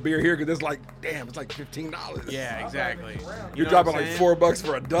somebody a beer here because it's like, damn, it's like $15. yeah, exactly. You're dropping like $4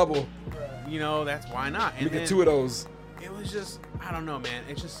 for a double. You know, that's why not. And you get 2 of those. It was just, I don't know, man.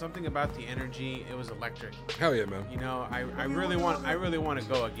 It's just something about the energy. It was electric. Hell yeah, man. You know, I really want to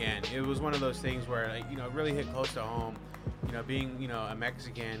go again. It was one of those things where, like, you know, it really hit close to home. You know, being, you know, a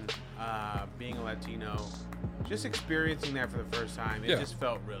Mexican, being a Latino, just experiencing that for the first time, it just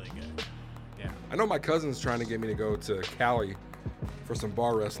felt really good. Yeah. I know my cousin's trying to get me to go to Cali for some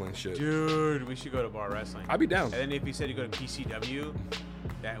bar wrestling shit. Dude, we should go to bar wrestling. I'd be down. And then if he said you go to PCW,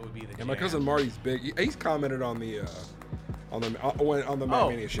 that would be the jam. And my cousin Marty's big. He's commented on the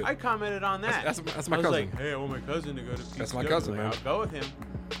Mania shit. I commented on that. That's my I was cousin. like, hey, I want my cousin to go to PCW. That's my cousin, man. I'll go with him.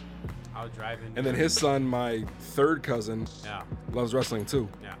 I'll drive in. And then his son, my third cousin, loves wrestling too.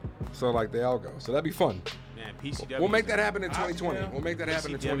 Yeah. So like they all go. So that'd be fun. Man, PCW. We'll make that happen in 2020. We'll make that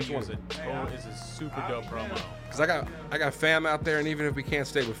happen in 2020. Is a super dope promo. Cause I got fam out there, and even if we can't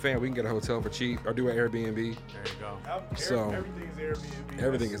stay with fam, we can get a hotel for cheap or do an Airbnb. There you go. So everything is Airbnb.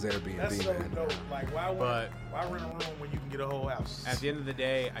 Everything is Airbnb, That's so man. dope. Like why rent a room when you can get a whole house? At the end of the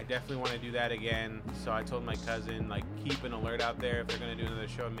day, I definitely want to do that again. So I told my cousin, like, keep an alert out there if they're gonna do another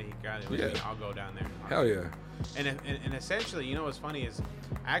show in Mexicali with me. I'll go down there. Hell yeah. And essentially, you know what's funny is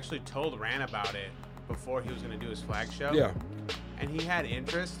I actually told Ran about it before he was gonna do his flag show. Yeah. And he had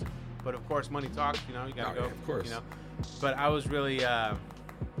interest, but of course, money talks. You know, you gotta go. Yeah, of course. You know, but I was really. I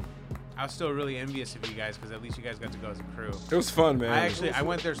was still really envious of you guys because at least you guys got to go as a crew. It was fun, man. I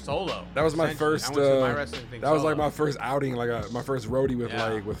went there solo. That was my first. I went to my wrestling thing that was like solo. my first outing, like my first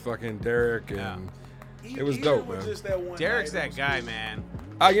roadie with fucking Derek, and it was dope, man. Derek's that guy, man.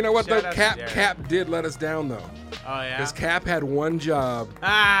 You know what though? Shout out to Derek. Cap did let us down though. Oh yeah. Because Cap had one job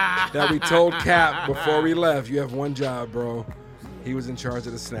that we told Cap before we left. You have one job, bro. He was in charge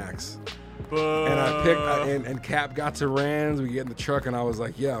of the snacks. And I picked, and Cap got to Rand's. We get in the truck, and I was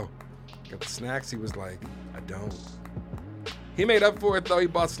like, yo, got the snacks? He was like, I don't. He made up for it, though. He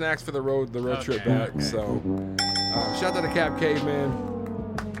bought snacks for the road trip back. Okay. So, shout out to Cap Caveman.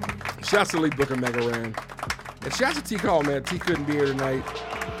 Shout out to Lee Booker Mega Ran. And shout out to T Call, man. T couldn't be here tonight.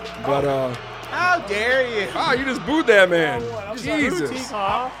 But, how dare you? Oh, you just booed that man. Jesus.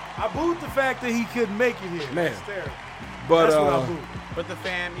 I booed the fact that he couldn't make it here. Man. But, that's what I booed. But the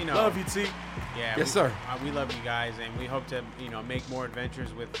fam, you know. Love you, T. Yeah. Yes, sir. We love you guys, and we hope to, make more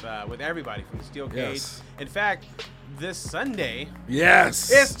adventures with everybody from the Steel Cage. Yes. In fact, this Sunday.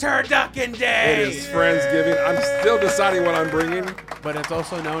 Yes. It's Turducken Day. It is Friendsgiving. I'm still deciding what I'm bringing. But it's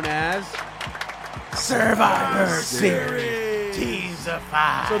also known as Survivor Series Teams of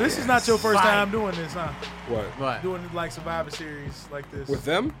 5. So this is not your first time doing this, huh? What? Doing like Survivor Series like this. With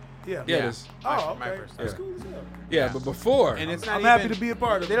them? Yeah. Yeah, it is. Oh, My okay. first That's time. cool as hell. Yeah, but before. And it's not I'm even, happy to be a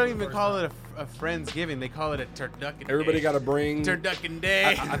part of it. They don't even call it a Friendsgiving. They call it a Turducken Day. Everybody got to bring. Turducken Day.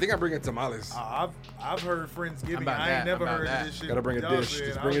 I think I bring it tamales. I've heard Friendsgiving. About I ain't that, never about heard that. of this shit. Gotta bring a Y'all dish. said,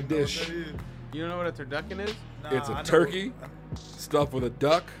 Just I bring a don't know what dish. that is. You don't know what a turducken is? It's I a know turkey stuffed with a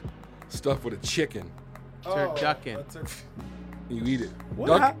duck, stuffed with a chicken. Turducken. You eat it.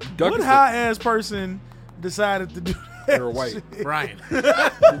 What Duck is high-ass person decided to do that? They're white. shit? Brian.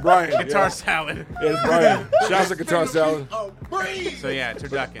 Brian. Guitar salad. Yeah, it's Brian. Shouts to Guitar Salad. So yeah,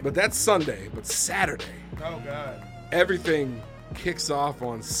 turducken. But that's Sunday. But Saturday, Oh, God. everything kicks off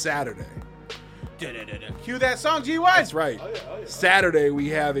on Saturday. Cue that song, GY. That's right. Saturday, we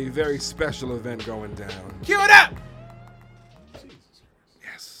have a very special event going down. Cue it up.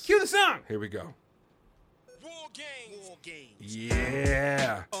 Yes. Cue the song. Here we go.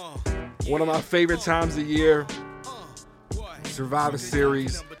 Yeah. One of my favorite times of year. Survivor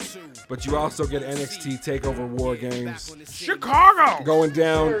Series. But you also get NXT TakeOver War Games. Chicago. Going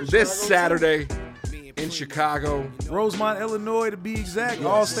down this Saturday in Chicago. Rosemont, Illinois, to be exact.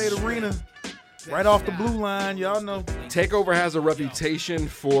 All-State Arena. Right off the blue line. Y'all know. TakeOver has a reputation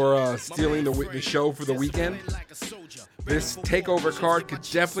for stealing the show for the weekend. This TakeOver card could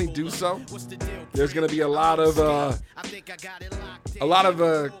definitely do so. There's going to be a lot of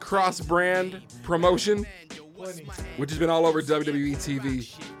cross-brand promotion, which has been all over WWE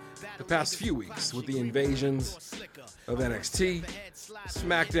TV. the past few weeks with the invasions of NXT,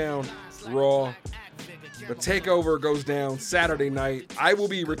 SmackDown, Raw. The TakeOver goes down Saturday night. I will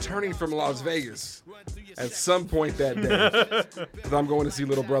be returning from Las Vegas at some point that day. Because I'm going to see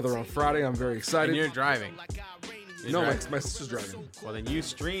Little Brother on Friday. I'm very excited. And you're driving. No, my sister's driving. Well, then you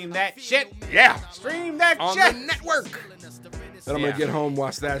stream that shit. Yeah. Stream that on shit. the network. Then I'm going to get home,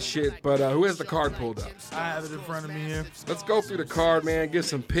 watch that shit. But who has the card pulled up? I have it in front of me here. Let's go through the card, man. Give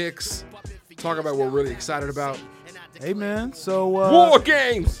some picks. Talk about what we're really excited about. Hey, man. So War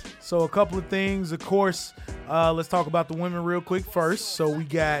Games. So a couple of things. Of course, let's talk about the women real quick first. So we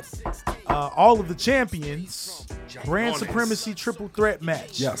got all of the champions. Brand Supremacy Triple Threat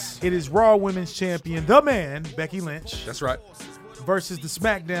match. Yes. It is Raw Women's Champion, the man, Becky Lynch. That's right. Versus the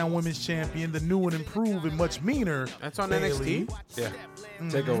SmackDown Women's Champion, the new and improved and much meaner. That's on Bayley. NXT? Yeah.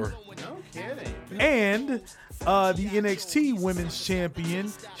 TakeOver. No kidding. And the NXT Women's Champion,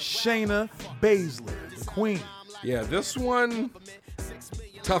 Shayna Baszler, the queen. Yeah, this one,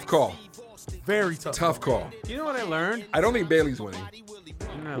 tough call. Very tough. Tough call. You know what I learned? I don't think Bailey's winning.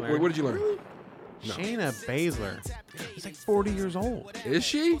 You know what I Wait, learned? what did you learn? No. Shayna Baszler. She's like 40 years old. Is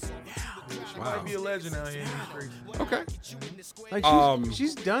she? She might be a legend out here in the streets. Okay. Like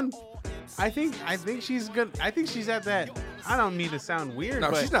she's done. I think she's good. I think she's at that. I don't mean to sound weird, No,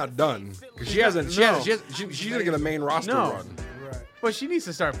 but she's not done. Because she She's hasn't. not- She's gonna get a main roster No. run. But she needs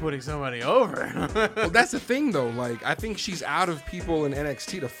to start putting somebody over. Well, that's the thing, though. Like, I think she's out of people in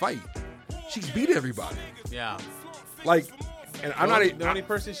NXT to fight. She's beat everybody. Yeah. Like, and I'm not. The only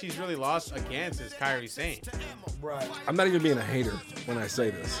person she's really lost against is Kairi Sane. Right. I'm not even being a hater when I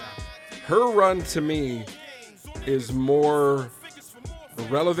say this. Her run to me is more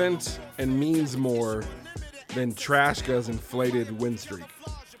relevant and means more than Trashka's inflated win streak.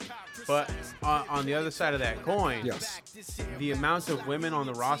 But on the other side of that coin, Yes. the amount of women on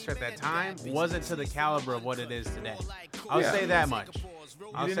the roster at that time wasn't to the caliber of what it is today. I'll Yeah. say that much.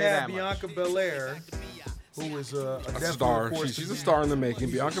 I'll You say didn't have that much. Bianca Belair, who is a A definite star. force She's to a be- star in the making.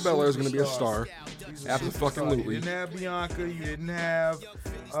 she's a Bianca Belair is going to be a superstar. star. She's a Absolutely. superstar. You didn't have Bianca. You didn't have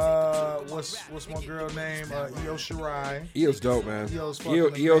what's my girl name? Io Shirai. Io's dope, man. Io's fucking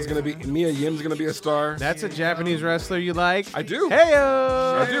Io's going to be. amazing. Mia Yim's going to be a star. That's a Japanese wrestler you like? I do. Hey,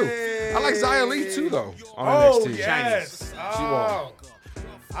 I do. I like Xia Li too, though. On Oh NXT. yes. She won.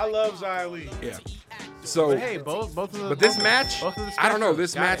 I love Xia Li. Yeah. So, But hey, both of the. but this match, both of the I don't know. Smackdowns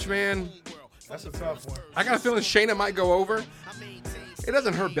This got match, it. man, That's a tough one. I got a feeling Shayna might go over. It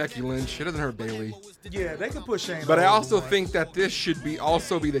doesn't hurt Becky Lynch. It doesn't hurt Bayley. Yeah, they could push Shayna. But I over also one. think that this should be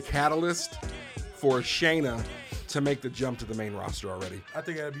also be the catalyst for Shayna to make the jump to the main roster already. I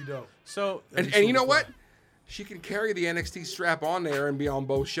think that'd be dope. So, And you know what? She can carry the NXT strap on there and be on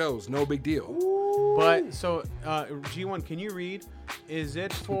both shows. No big deal. but so G1, can you read? Is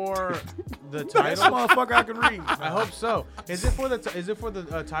it for the This title? motherfucker I can read. I hope so. Is it for the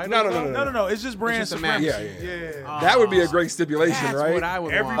title? No, no, though? no, No. It's just brand It's just a match. supremacy. Yeah. That would be a great stipulation, That's right? what I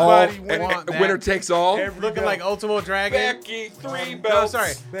would Everybody want. win- Want that. Winner takes all. Looking like Ultimo Dragon. Becky, 3 No, belts.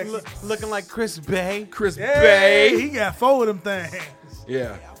 sorry. Becky. Looking like Chris Bay. Chris Hey, Bay. he got 4 of them things.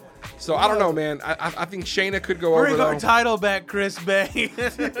 Yeah. So I don't know, man. I think Shayna could go Bring over our though. title back, Chris Bay.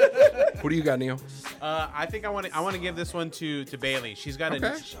 What do you got, Neil? I think I want to give this one to Bailey. She's got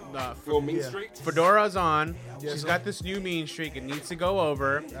Okay. a Full mean streak. Fedora's on. Yes, She's sir. got this new mean streak. It needs to go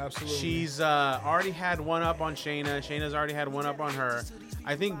over. Absolutely. She's already had one up on Shayna. Shayna's already had one up on her.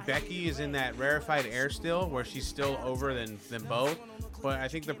 I think Becky is in that rarefied air still, where she's still over than both. But I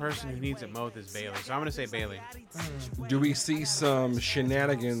think the person who needs it most is Bailey. So I'm going to say Bailey. Do we see some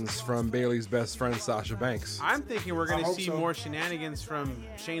shenanigans from Bailey's best friend Sasha Banks? I'm thinking we're going I to hope see so. more shenanigans from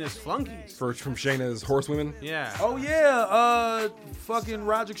Shayna's flunkies. From Shayna's horsewomen? Yeah. Oh yeah, fucking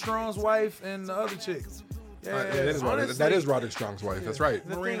Roderick Strong's wife and the other chick. Yeah, that is Roderick Strong's wife. That's right.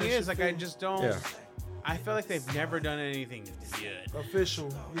 The Marina thing is, like, I Shafir. just don't. Yeah. I feel like they've never done anything good.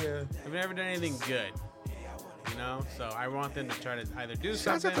 official. Yeah. They've never done anything good. You know? So I want them to try to either do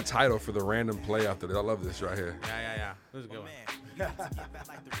Sounds something. like the title for the random play out there. I love this right here. Yeah. This is a good one.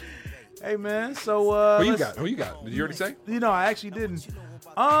 Hey man, so Who you let's- got? Who you got? Did you already say? You know, I actually didn't.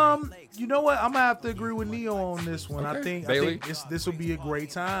 You know what? I'm gonna have to agree with Neo on this one. I Okay. think Bailey? this will be a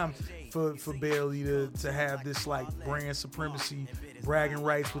great time for Bailey to have this like brand supremacy, bragging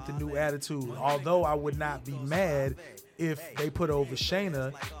rights with the new attitude. Although I would not be mad if they put over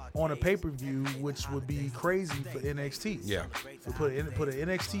Shayna on a pay-per-view, which would be crazy for NXT. Yeah. To put an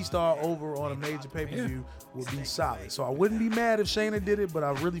NXT star over on a major pay-per-view would be solid. So I wouldn't be mad if Shayna did it, but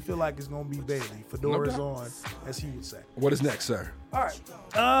I really feel like it's gonna be Bailey. Fedora's doubt. on, as he would say. What is next, sir? All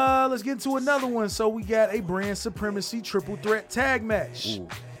right, let's get into another one. So we got a brand supremacy triple threat tag match.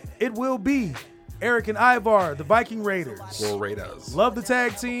 It will be Eric and Ivar, the Viking Raiders. War Raiders. Love the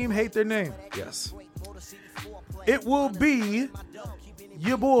tag team, hate their name. Yes. It will be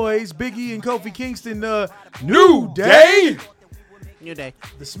your boys, Biggie and Kofi Kingston, New Day. New Day.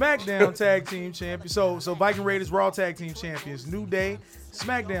 the SmackDown Tag Team Champions. So Viking Raiders Raw Tag Team Champions. New Day,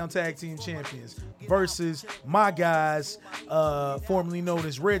 SmackDown Tag Team Champions versus my guys, formerly known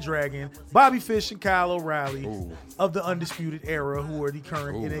as Red Dragon, Bobby Fish and Kyle O'Reilly of the Undisputed Era, who are the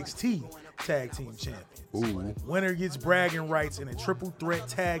current NXT Tag Team Champions. Winner gets bragging rights in a triple threat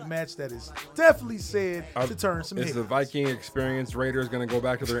tag match that is definitely said to turn some Is heads. the Viking Experience Raiders going to go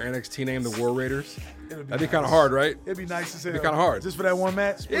back to their NXT name, the War Raiders? It'd That'd be kind of hard, right? It'd be nice as hell. It'd be kinda hard. Just for that one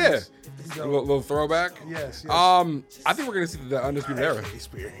match? Yeah. Please. A little throwback. Yes. I think we're going to see the Undisputed Era.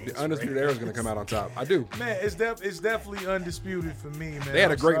 Experience. The Undisputed Era is going to come out on top. I do. Man, it's definitely undisputed for me, man. They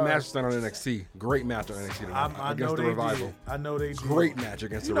had a I'm great sorry. match tonight on NXT. Great match on NXT tonight I know against the they Revival. did. I know they did. Great match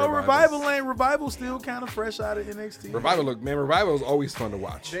against You the know, Revival still kind of fresh out of NXT. Revival is always fun to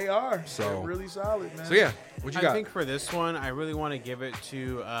watch. They are. So- They're really solid, man. So yeah, what you I got? think for this one, I really want to give it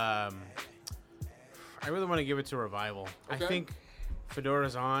to. Revival. Okay. I think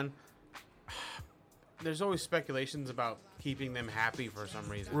Fedora's on. There's always speculations about keeping them happy for some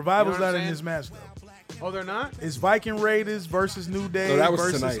reason. Revival's You know what not I'm in saying? this match, though. Oh, they're not. It's Viking Raiders versus New Day No, that was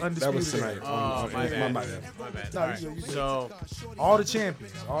versus tonight. Undisputed. That was tonight. Era. Oh, my bad. My bad. My bad. No, All you right. good, you good. So, All the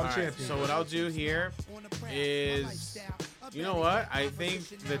champions. All the all right, champions. so what I'll do here is, you know what? I think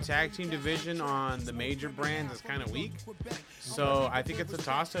the tag team division on the major brands is kind of weak. So I think it's a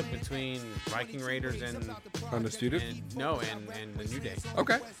toss-up between Viking Raiders and Undisputed. and the New Day.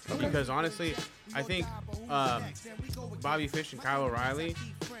 Okay. Because honestly, I think Bobby Fish and Kyle O'Reilly,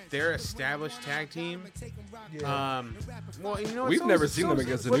 they're established tag team. Well, you know, We've never seen them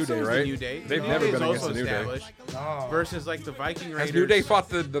against the New Day, right? New Day. They've New never Day's been against also the New Day. established. Oh. Versus like the Viking Raiders. Has New Day fought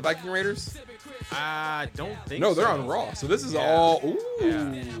the Viking Raiders? I don't think No, so. they're on Raw. So this is Yeah. all. Ooh.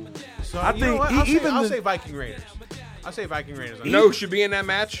 Yeah. So I you know think what? I'll the- say Viking Raiders. I'll say Viking Raiders. You know who should be in that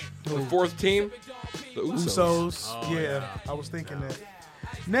match? The fourth team? The Usos. Usos. Yeah, I was thinking that.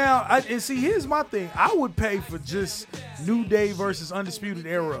 Now, and see, here's my thing. I would pay for just New Day versus Undisputed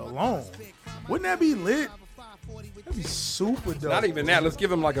Era alone. Wouldn't that be lit? That'd be super dope. Not even that. Let's give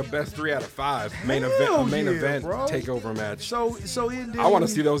them like a best 3 out of 5 main Hell event yeah, bro. takeover match. So I want to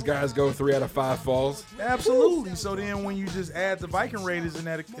see those guys go 3 out of 5 falls. Absolutely. So then, when you just add the Viking Raiders in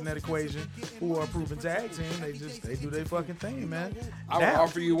that equation, who are a proven tag team, they do their fucking thing, man. I would Now,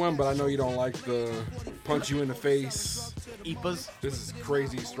 offer you one, but I know you don't like the punch you in the face. Ipas. This is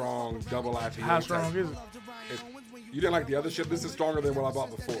crazy strong double IPA. how strong is it? You didn't like the other shit. This is stronger than what I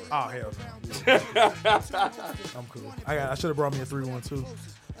bought before. Oh hell no. I'm cool. I should have brought me a 3-1-2.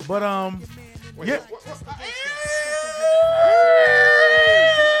 But yeah.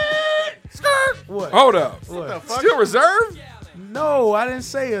 What? Hold up. What? Still reserve? No, I didn't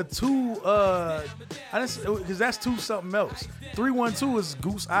say a 2. I didn't because that's 2 something else. 3-1-2 is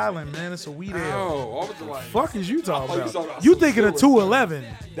Goose Island, man. It's a weed ale. Oh, I was like, Fuck is you talking thought you about? talking about You some thinking of Steel 211?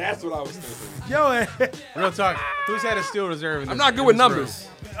 that's what I was thinking. Yo, Real talk. Who's had a steel reserve? I'm not good with numbers.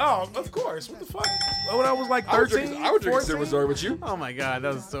 oh, of course. What the fuck? When I was like I would 13, drink a 14? Still reserve with you. Oh my god,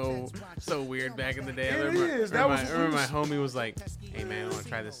 that was so weird back in the day. It I remember, is. That was- I remember my homie was like, "Hey man, I want to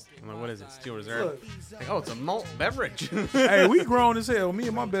try this." I'm like, "What is it? Steel Reserve?" Look. Like, "Oh, it's a malt beverage." Hey, we grown as hell. Me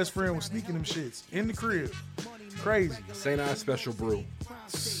and my best friend was sneaking them shits in the crib. Crazy. St. I Special Brew.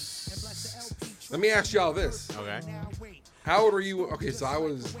 Let me ask y'all this. Okay. How old are you? Okay, so I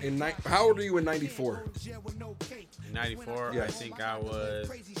was in. How old are you in '94? In '94, Yes. I think I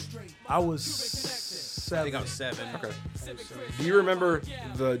was 7. I think I was 7. Okay. Do you remember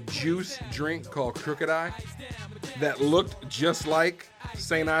the juice drink called Crooked Eye that looked just like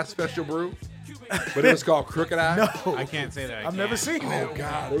St. I Special Brew, but it was called Crooked Eye? No, I can't say that. I've never seen it. Oh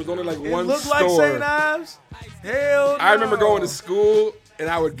God, there was only like It one looked store. like St. Ives. Hell, I remember no. going to school and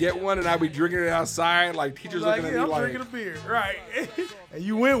I would get one and I'd be drinking it outside, like teachers Like, looking yeah, at I'm me like, drinking a beer, right? And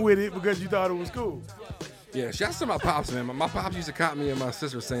you went with it because you thought it was cool. yeah. Shouts to my pops, man. My pops used to cop me and my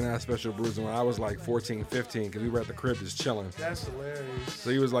sister St. I Special Brews when I was like 14, 15, because we were at the crib just chilling. That's hilarious.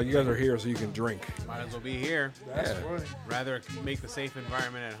 So he was like, "You guys are here, so you can drink." Might as well be here. That's Yeah. funny. Rather make the safe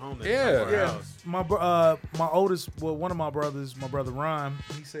environment at home than Yeah. somewhere Yeah, else. my oldest, well, one of my brothers, my brother Ryan,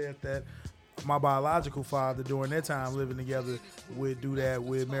 he said that my biological father during that time living together would do that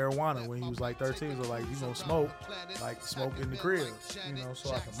with marijuana when he was like 13. So like, you gonna smoke, like smoke in the crib, you know,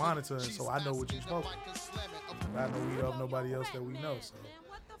 so I can monitor and so I know what you smoking. I know we don't have nobody else that we know. So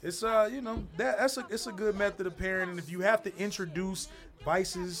it's it's a good method of parenting. If you have to introduce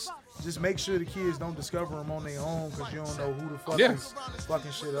vices, just make sure the kids don't discover them on their own because you don't know who the fuck is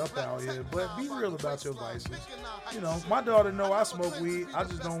fucking shit up out here. But be real about your vices. My daughter know I smoke weed. I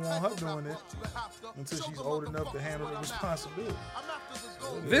just don't want her doing it until she's old enough to handle the responsibility.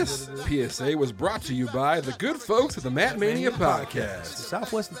 This PSA was brought to you by the good folks at the Matt Mania Podcast. The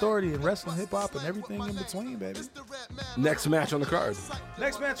Southwest Authority in wrestling, hip hop, and everything in between, baby. Next match on the card.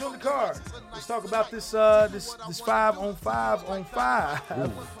 Next match on the card. Let's talk about this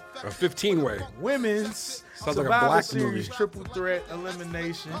 5-on-5-on-5. A 15-way. Women's Sounds like a Survivor black Series movie. triple threat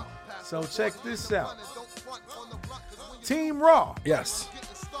elimination. So check this out. Team Raw. Yes.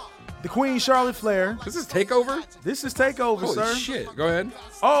 The Queen Charlotte Flair. This is TakeOver? This is TakeOver, Holy sir. shit. Go ahead.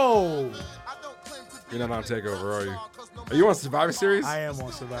 Oh, You're not on TakeOver, are you? Are you on Survivor Series? I am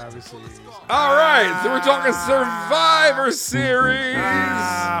on Survivor Series. All right. So we're talking Survivor Series.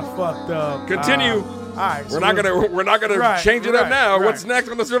 Fucked up. Continue. All right. We're not gonna change it up now. right. What's next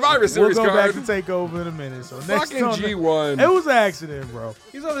on the Survivor Series We'll go card? back to TakeOver in a minute. So next Fucking on G1. It was an accident, bro.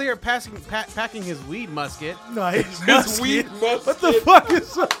 He's over here packing his weed musket. No, his weed musket. What the fuck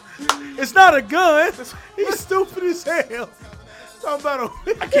is? It's not a gun. He's stupid as hell. Talking about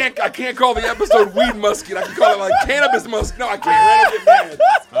a. I can't call the episode Weed Musket. I can call it like Cannabis Musket. No, I can't.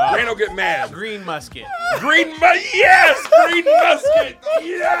 Randall get mad. Randall get mad. Green musket. Yes! Green Musket!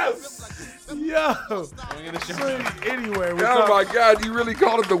 Yes! Yo. I'm gonna show So, anyway, we're Oh talking. my God, you really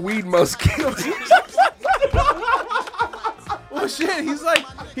called it the Weed Musket. Well, shit,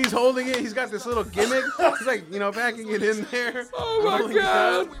 he's holding it. He's got this little gimmick. He's like, packing it in there. Oh my Rolling it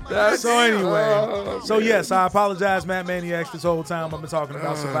God. out. That's, So anyway, oh, so man. yes, I apologize, Matt Maniacs. This whole time I've been talking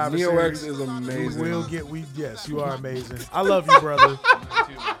about Survivor Neo Series. X is amazing. Yes, you are amazing. I love you, brother.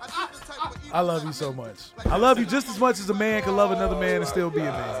 I love you so much. I love you just as much as a man can love another man and still be a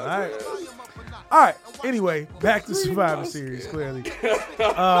man. All right. Anyway, back to Survivor Series. Clearly.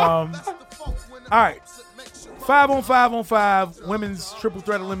 All right. 5-on-5-on-5 women's triple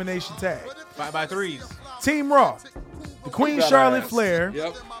threat elimination tag. 5x3s. Team Raw. The Queen That Charlotte ass. Flair.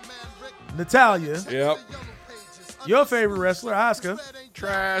 Yep. Natalia. Yep. Your favorite wrestler, Asuka.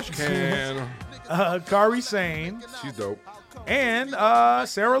 Trash can. Kairi Sane. She's dope. And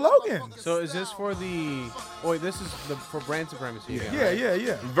Sarah Logan. So is this for the? Oh, wait, this is for brand supremacy.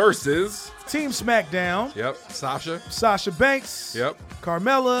 Yeah. Versus. Team SmackDown. Yep. Sasha. Sasha Banks. Yep.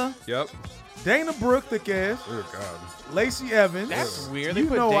 Carmella. Yep. Dana Brooke, thick ass. Oh God. Lacey Evans. That's weird. They You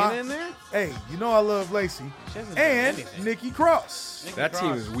put know Dana I- in there. Hey, you know I love Lacey. She hasn't done And anything. Nikki Cross. Nikki That team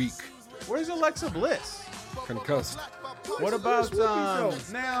Cross. is weak. Where's Alexa Bliss? Concussed. What about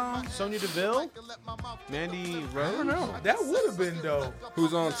now? Sonya Deville? Mandy Rose? I don't know. That would have been dope.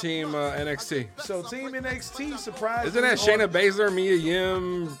 Who's on Team NXT? So Team NXT surprised. Isn't that Shayna Baszler, Mia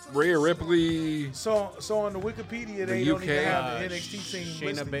Yim, Rhea Ripley, So on the Wikipedia they The don't even UK? have the NXT team Shayna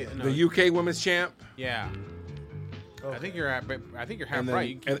listed yet. No. the UK Women's Champ, Yeah. Okay. I think you're half and then right.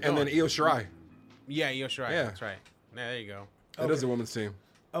 You can keep and then going. Io Shirai. Yeah, Io Shirai. Yeah. That's right. Yeah, there you go. That is a women's team.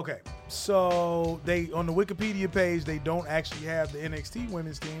 Okay, so they on the Wikipedia page they don't actually have the NXT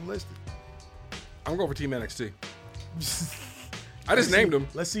women's team listed. I'm going for Team NXT. I just named them.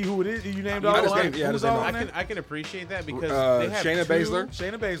 Let's see who it is. You named You all know of what? them. Yeah, I Who's just named all them. on there? I can appreciate that because they have Shayna two- Baszler,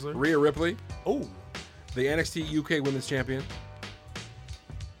 Shayna Baszler. Rhea Ripley, Oh, the NXT UK Women's Champion,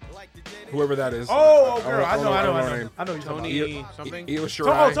 whoever that is. girl. I don't know. her name. I know you're talking Tony about. something. Io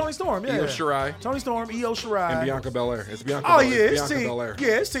Shirai. Tony Storm. Yeah. Io Shirai Tony Storm. Io Shirai. and Bianca Belair. It's Bianca. Oh Belair. yeah, It's it's Bianca team. Belair. Yeah,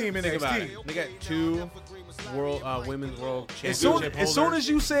 it's team Think about NXT. it. They got two women's world As soon, championship as soon holders as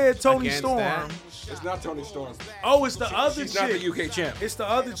you said Tony against Storm, that. It's not Tony Storm. oh, it's the other She's not chick. the UK champ. It's the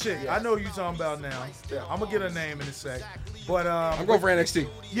other chick. I know who you're talking about now. I'm gonna get her name in a sec. But I'm going for NXT.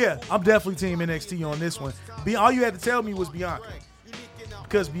 yeah, I'm definitely team NXT on this one. All you had to tell me was Bianca,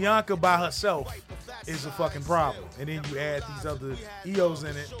 because Bianca by herself is a fucking problem, and then you add these other EOs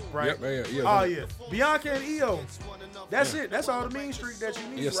in it, right? Yep, yeah, EOs oh in yeah, Bianca and EO. That's it. That's all the mean streak that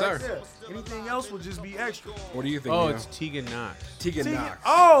you need Yes, right sir. there. Anything else would just be extra. What do you think? Oh, Neo? it's Tegan Knox. Tegan Team, Knox.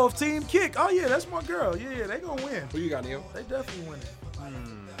 oh, Team Kick. Oh yeah, that's my girl. Yeah, they gonna win. Who you got, Neo? They definitely win it.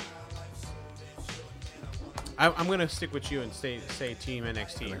 I'm going to stick with you and say Team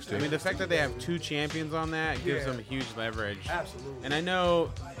NXT. NXT. I mean, the fact that they have two champions on that gives Yeah. them huge leverage. Absolutely. And I know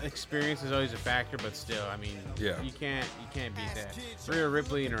experience is always a factor, but still, I mean, Yeah. you can't beat that. Rhea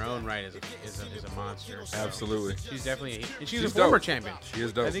Ripley in her own right is a monster. So Absolutely. She's definitely and she's a She's former dope. champion. She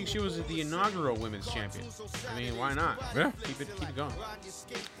is dope. I think she was the inaugural women's champion. I mean, why not? Yeah. Keep it going.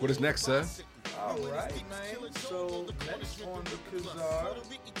 What is next, Seth? All right, man. So next on the Kazar.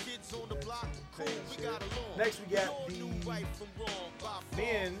 Next we got the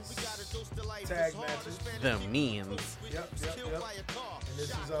men's tag matches. The means. Yep. And this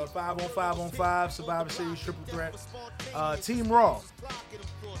is 5-on-5-on-5 Survivor Series Triple Threat. Team Raw.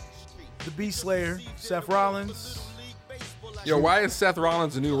 The Beast Slayer, Seth Rollins. Yo, why is Seth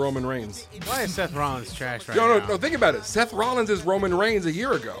Rollins the new Roman Reigns? Why is Seth Rollins trash right No, now? no, think about it. Seth Rollins is Roman Reigns a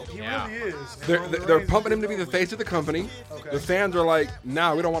year ago. He Yeah. really is. They're pumping him to be the face of the company. Okay. The fans are like,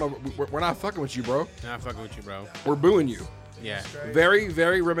 nah, we don't want to. We're not fucking with you, bro. Not fucking with you, bro. We're booing you. Yeah. Very,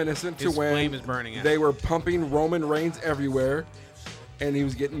 very reminiscent His to when flame is burning out. they were pumping Roman Reigns everywhere, and he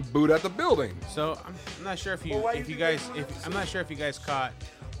was getting booed out the building. So I'm not sure if Well, why if you you think guys I'm not sure if you guys caught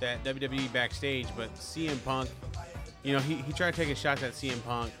that WWE backstage, but CM Punk, you know, he tried to take a shot at CM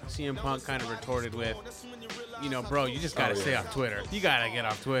Punk. CM Punk kind of retorted with, you know, bro, you just gotta stay off Twitter. You gotta get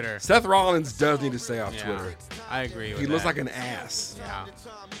off Twitter. Seth Rollins does need to stay off Yeah, Twitter. I agree with He looks that. like an ass. Yeah.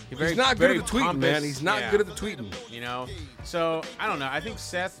 He's not good very at the tweeting, pompous. man. He's not Yeah. good at the tweeting. You know, so I don't know. I think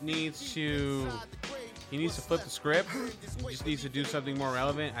Seth needs to flip the script. He just needs to do something more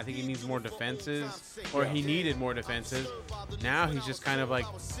relevant. I think he needs more defenses, or he needed more defenses. Now he's just kind of like,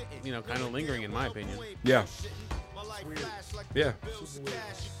 you know, kind of lingering, in my opinion. Yeah. Yeah.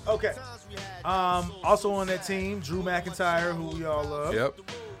 Okay. Also on that team, Drew McIntyre, who we all love.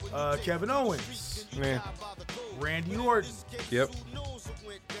 Yep. Kevin Owens, Man. Randy Orton, Yep.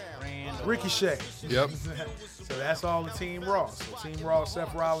 Ricochet. Yep. So that's all the Team Raw. So Team Raw,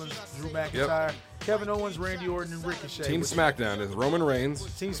 Seth Rollins, Drew McIntyre, Kevin Owens, Randy Orton, and Ricochet. Team SmackDown is Roman Reigns.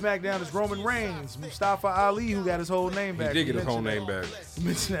 Team SmackDown is Roman Reigns, Mustafa Ali, who got his whole name He back. did get We his whole mentioned name back. that. We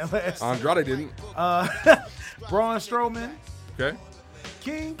mentioned that last time. Andrade didn't. Braun Strowman, Okay.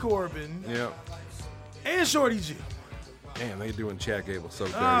 King Corbin, Yeah. and Shorty G. Damn, they doing Chad Gable so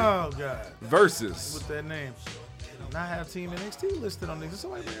dirty. Oh, God. Versus. With that name. Not have Team NXT listed on this.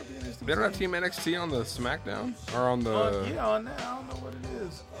 Somebody bring up the NXT. They don't have Team NXT on the SmackDown? Or on the... Yeah, on that. I don't know what it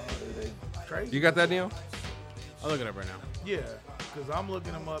is. They crazy. You got that, Neil? I'll look it up right now. Yeah, because I'm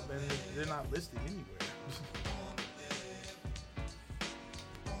looking them up and they're not listed anywhere.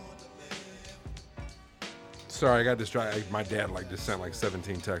 Sorry, I got distracted. My dad just sent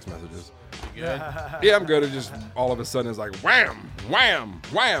 17 text messages. You good? Yeah, I'm good. It just all of a sudden it's like wham, wham,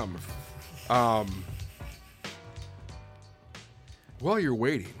 wham. While you're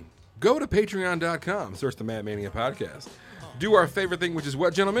waiting, go to patreon.com, search the Mad Mania podcast. Do our favorite thing, which is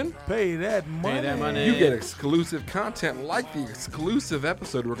what, gentlemen? Pay that money. Pay that money. You get exclusive content like the exclusive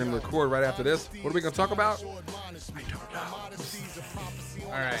episode we're going to record right after this. What are we going to talk about? I don't know.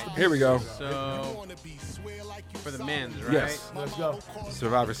 All right. Here we go. So for the men's, right? Yes. Let's go.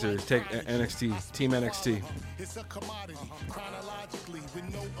 Survivor Series. Take NXT. Team NXT.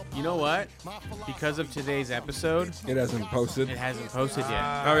 You know what? Because of today's episode, It hasn't posted. it hasn't posted yet.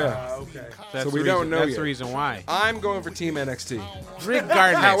 Oh, yeah. Okay. That's we the don't reason- know That's yet. the reason why. I'm going for Team NXT.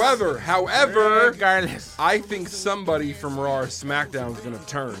 Regardless. However, regardless. I think somebody from Raw or SmackDown is going to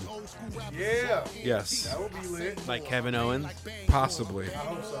turn. Yeah. Yes. That would be lit. Like Kevin Owens. Possibly.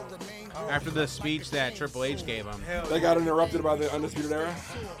 After the speech that Triple H gave him. They got interrupted by the Undisputed Era?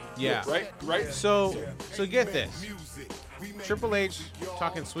 Yeah. Right? So get this. Triple H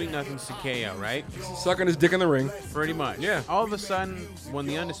talking sweet nothings to KO, right? Sucking his dick in the ring. Pretty much. Yeah. All of a sudden, when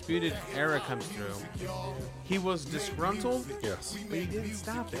the Undisputed Era comes through, he was disgruntled, Yes. but he didn't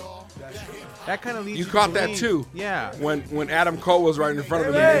stop it. That kind of leads You to caught that believe- too. Yeah. When Adam Cole was right in front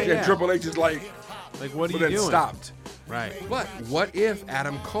of him Hey, and yeah. Triple H is like, Like, what are but you then doing? stopped. Right. But what if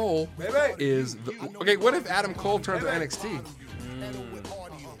Adam Cole is the... Okay, what if Adam Cole turns to NXT?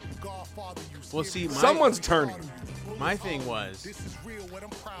 Well, see, Someone's turning. my thing was,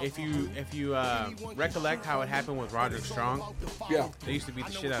 if you recollect how it happened with Roderick Strong, Yeah, they used to beat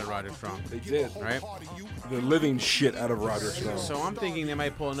the shit out of Roderick Strong, they did. right? The living shit out of Roderick Strong. So I'm thinking they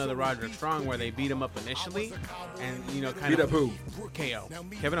might pull another Roderick Strong where they beat him up initially, and kind Beat of up who? KO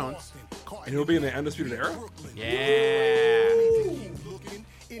Kevin Owens. And he'll be in the Undisputed Era? Yeah.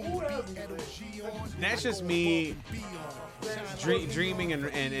 That's just me dreaming and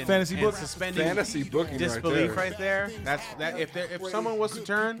Fantasy and book? suspending Fantasy booking disbelief right there. That's that. If someone was to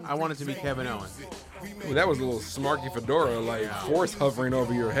turn, I want it to be Kevin Owens. Ooh, that was a little smarky fedora, force hovering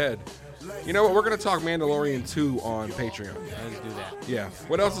over your head. You know what? We're gonna talk Mandalorian 2 on Patreon. Let's do that. Yeah.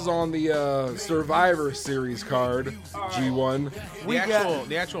 What else is on the Survivor Series card? G1.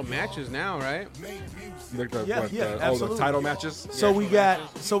 The actual matches now, right? Like the, Yeah, what, yeah, the, the absolutely. title matches. So we got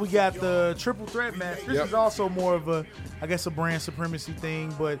the triple threat match. This Yep. is also more of a, I guess, a brand supremacy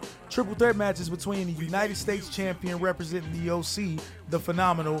thing, but triple threat matches between the United States champion representing the OC, the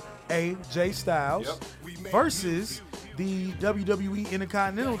phenomenal AJ Styles, versus the WWE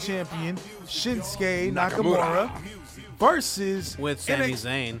Intercontinental Champion Shinsuke Nakamura, versus With Sami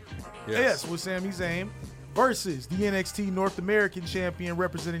Zayn. Yes, with Sami Zayn. Versus the NXT North American Champion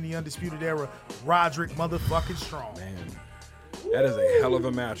representing the Undisputed Era, Roderick motherfucking Strong. Man, that is a hell of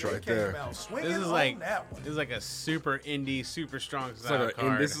a match right there. This is like a super indie, super strong It's style like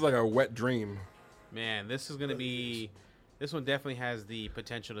card. this is like a wet dream. Man, this is gonna be. This one definitely has the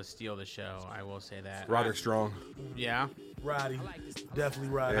potential to steal the show. I will say that. Roderick Strong. Yeah. Roddy,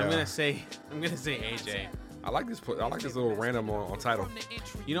 definitely Roddy. Yeah. I'm gonna say AJ. I like this little random on title.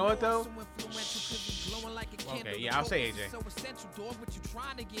 You know what though? Okay, yeah, I'll say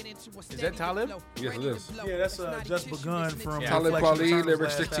AJ. Is that Talib? Yes, it is. Yeah, that's Just Begun from Talib Reflection Kweli, Eternal's Never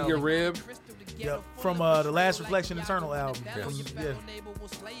last Stick to album. Your Rib. Yep, from the last Reflection Eternal album. Yes.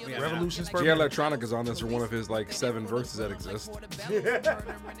 Yeah. Revolution's G perfect. Electronic is on this for one of his like 7 verses that exist.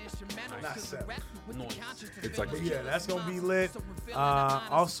 Not seven. It's like But yeah, that's gonna be lit.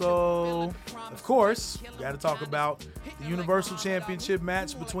 Also, of course, got to talk about the Universal Championship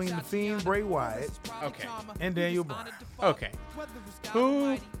match between the Fiend Bray Wyatt Okay. and Daniel Bryan. Okay.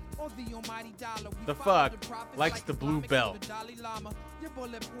 Who the fuck likes the blue belt?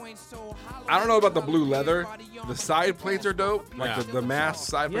 I don't know about the blue leather. The side plates are dope. Like Yeah. the mask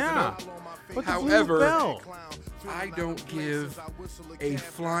side plates Yeah. are dope. But the blue However, belt. I don't give a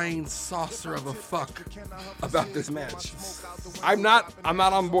flying saucer of a fuck about this match. I'm not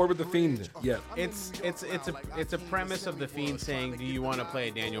on board with the Fiend yet. It's a premise of the Fiend saying, "Do you want to play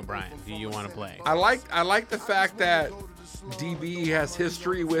Daniel Bryan? Do you want to play?" I like the fact that DB has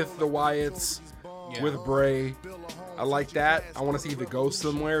history with the Wyatts, Yeah. with Bray. I like that. I want to see if it goes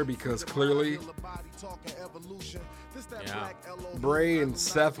somewhere because clearly Yeah. Bray and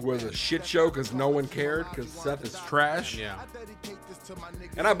Seth was a shit show because no one cared because Seth is trash. Yeah.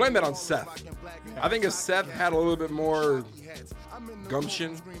 And I blame that on Seth. I think if Seth had a little bit more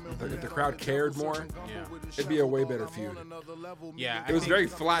gumption, if the crowd cared more, Yeah. it'd be a way better feud. Yeah. It was very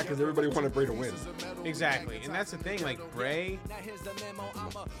flat because everybody wanted Bray to win. Exactly, and that's the thing. Like Bray,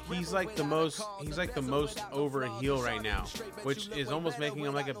 he's like the most over heel right now, which is almost making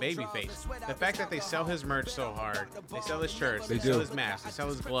him like a baby face. The fact that they sell his merch so hard, they sell his shirts, they do. sell his masks, they sell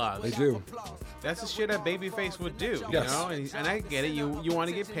his gloves. They do. That's the shit a babyface would do, Yes. you know. And I get it. You want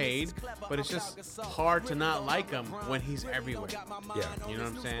to get paid, but it's just hard to not like him when he's everywhere. Yeah. You know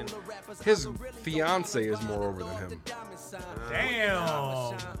what I'm saying? His fiance is more over than him.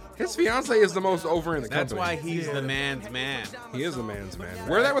 Damn. His fiance is the most over in the That's company. why he's the man's man. He is a man's man.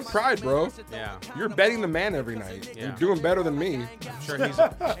 Wear that with pride, bro. Yeah. You're betting the man every night. Yeah. You're doing better than me. I'm sure he's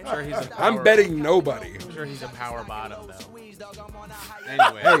a I'm power- betting nobody. I'm sure he's a power bottom though.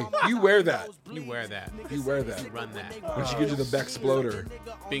 Anyway, Hey, you wear that. you wear that. You wear that. You run that. When she gives you the Beck exploder.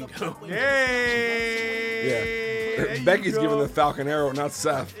 Bingo. Yay! Yeah. There you Becky's go. giving the Falcon Arrow, not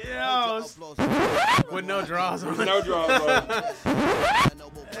Seth. Yes. With no draws on it. No draw, bro.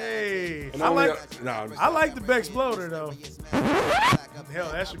 Hey, And I only like no, I'm just- I like the Beck Exploder though. Hell,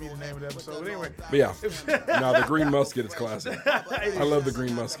 that should be the name of the episode. But anyway, But yeah. No, the Green Musket is classic. I love the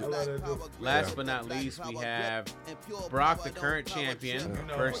Green Musket. Last but not least, we have Brock, the current champion,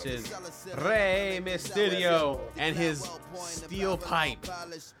 versus Rey Mysterio and his steel pipe.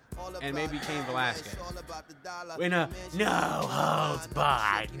 And maybe Cain Velasquez. In a no holds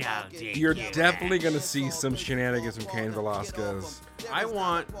barred, no dick. You're definitely going to see some shenanigans from Cain Velasquez. I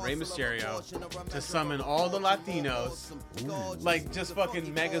want Rey Mysterio to summon all the Latinos, like just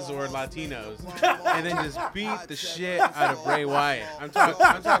fucking Megazord Latinos, and then just beat the shit out of Bray Wyatt. I'm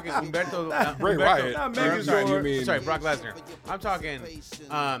talking Humberto. Bray Humberto- Wyatt. Not Or, Megazord. you mean Sorry, Brock Lesnar. I'm talking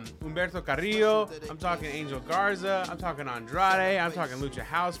Humberto Carrillo. I'm talking Angel Garza. I'm talking Andrade. I'm talking Lucha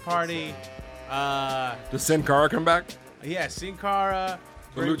House Party. does Sin Cara come back? Yeah, Sin Cara.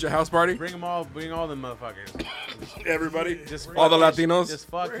 The Lucha House Party? Bring all them motherfuckers. Everybody? Just All the fuck his- Latinos? Just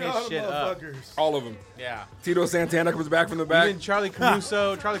fuck Bring his all the shit up. motherfuckers. All of them. Yeah. Tito Santana comes back from the back. Even Charlie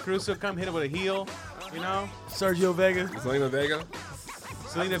Caruso come hit it with a heel, you know? Sergio Vega Selena Vega.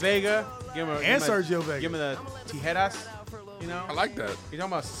 Selena Vega, give him a, and Sergio Vega. give him the tijeras. You know? I like that. You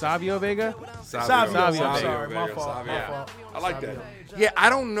talking about Savio Vega? Savio. I'm Savio. sorry, my Vega, fault. Savio. My fault. I like Savio. that. Yeah, I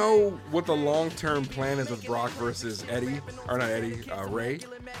don't know what the long-term plan is with Brock versus Eddie, or not Eddie, Ray,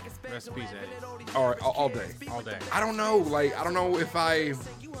 Rest in peace, Eddie. or all day. All day. I don't know. Like, I don't know if I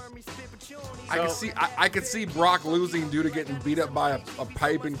could see Brock losing due to getting beat up by a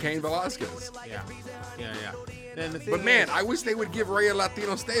pipe and Cain Velasquez. Yeah. Then the thing But man, is- I wish they would give Ray a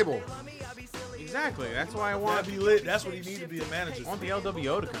Latino stable. exactly. That's why I want. That'd be lit. That's what he needs to be a manager. I want the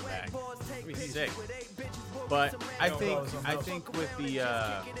LWO to come back. That'd be sick. But I think with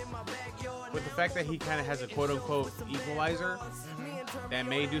the fact that he kind of has a quote unquote equalizer, that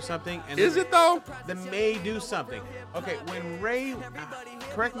may do something. And Is it though? That may do something. Okay, when Ray,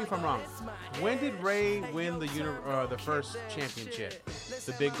 correct me if I'm wrong. When did Ray win the first championship,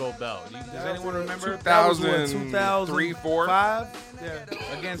 the big gold belt? Does anyone remember? 2003, 4. 5?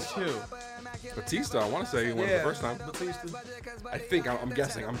 Yeah. Against who? Batista, I want to say he won it the first time. Batista. I think, I'm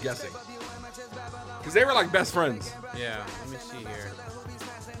guessing. Because they were like best friends. Yeah. Let me see here.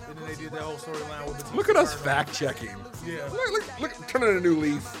 And then they did that whole storyline with Batista. Look at us fact checking. Yeah. Look, turning a new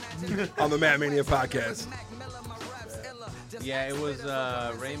leaf on the Matt Mania podcast. Yeah, it was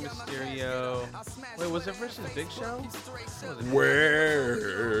Rey Mysterio. Wait, was it versus Big Show? Where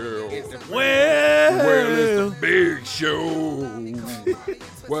Well, is the big show?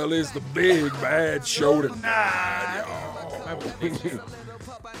 Well, it's the big bad show tonight, y'all.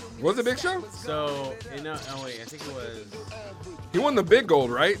 Was it Big Show? So, oh wait, I think it was. He won the big gold,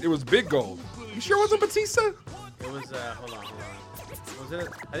 right? It was big gold. You sure it wasn't Batista? It was. Hold on. Was it?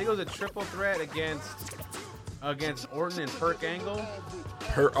 I think it was a triple threat against Orton and Perk Angle.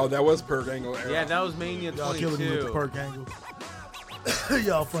 That was Perk Angle era. Yeah, that was Mania y'all killing me with the 22. Perk angle.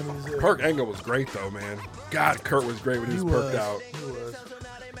 Y'all funny as hell. Perk Angle was great though, man. God, Kurt was great when he was perked out. He was.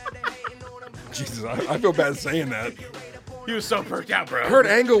 Jesus, I feel bad saying that. He was so perked out, bro. Kurt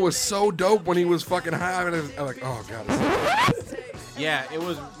Angle was so dope when he was fucking high. I'm like, oh god. Yeah, it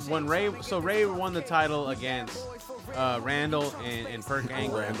was when Ray. So Ray won the title against Randall and Perk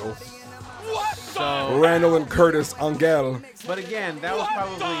Angle. Randall. So, Randall and Curtis Angel. but again, that was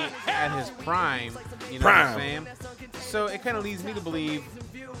probably at his prime. You know what I'm saying? So it kind of leads me to believe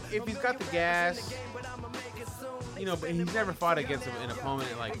if he's got the gas, but he's never fought against an opponent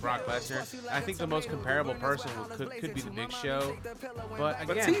like Brock Lesnar. I think the most comparable person could be the Big Show. But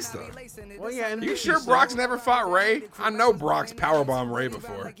again, Batista. Well, yeah. And You sure Batista- Brock's never fought Ray? I know Brock's powerbombed Ray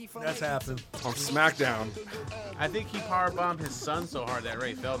before That's happened. on SmackDown. I think he powerbombed his son so hard that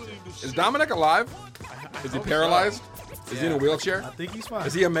Ray felt it. Is Dominic alive? Is he paralyzed? Is he in a wheelchair? I think he's fine.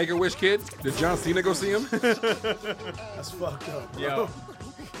 Is he a Make-A-Wish kid? Did John Cena go see him? That's fucked up. Bro. Yo.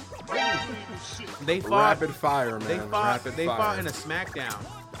 They fought. Rapid fire, man. They fought. Rapid They fire. fought in a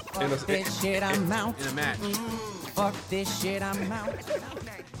SmackDown In a- This shit, I'm out. in a match. Fuck this shit, I'm out.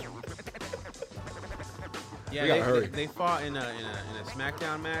 Yeah, We gotta hurry. they fought in a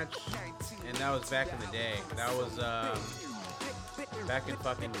SmackDown match, and that was back in the day. That was back in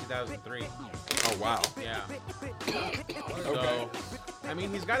fucking 2003. Oh, wow. Yeah. So, I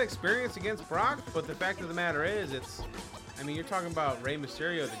mean, he's got experience against Brock, but the fact of the matter is, you're talking about Rey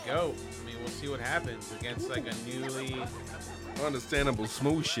Mysterio, the GOAT. I mean, we'll see what happens against like a newly. Understandable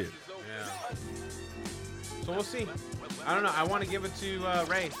smooth shit. Yeah. So we'll see. I don't know. I want to give it to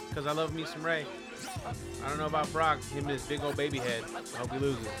Ray because I love me some Ray. I don't know about Brock. Him and his big old baby head. I hope he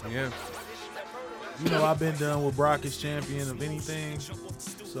loses. Yeah. I've been done with Brock as champion of anything,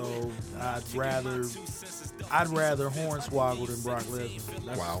 so I'd rather Hornswoggle than Brock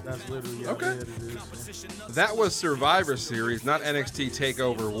Lesnar. Wow. That's literally how Okay. bad it is. That was Survivor Series, not NXT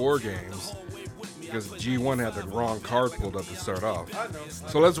TakeOver War Games, because G1 had the wrong card pulled up to start off.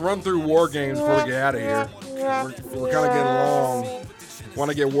 So let's run through War Games before we get out of here. We're kind of getting long. Want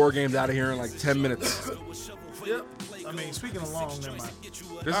to get War Games out of here in like 10 minutes. Yep. I mean, speaking of long, never mind.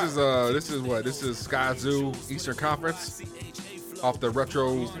 This is Sky Zoo Eastern Conference off the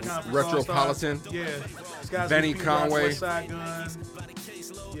Retropolitan. Yeah. Sky Benny Zoo, Conway. West Side Gun.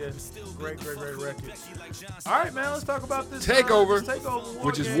 Yeah. Great record. All right, man. Let's talk about this Takeover, War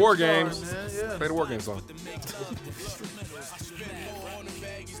which is Games War card, Games. man. Yeah. Play the War Games song.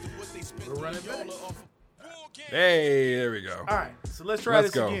 We'll run it back. Hey, there we go. All right. So let's try Let's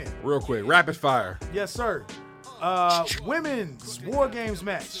this go. again. Real quick. Rapid fire. Yes, sir. Women's War Games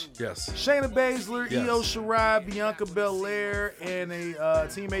match. Yes. Shayna Baszler, Yes. Io Shirai, Bianca Belair, and a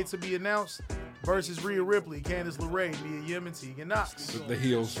teammate to be announced versus Rhea Ripley, Candice LeRae, Mia Yim, and Tegan Knox. The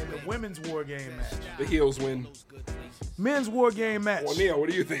heels. And the women's War Game match. The heels win. Men's War Game match. Well, Neil, what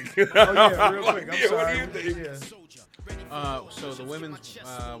do you think? Oh, yeah, real quick. I'm Neil, sorry. What do you think? Yeah. So the women's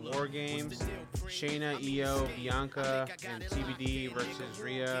War Games, Shayna, Io, Bianca, and TBD versus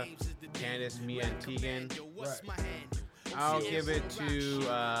Rhea, Candice, Mia, and Tegan. I'll give it to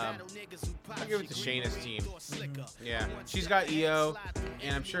Shayna's team. Yeah, she's got Io,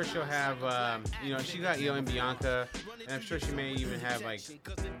 and I'm sure she'll have she's got Io and Bianca, and I'm sure she may even have like.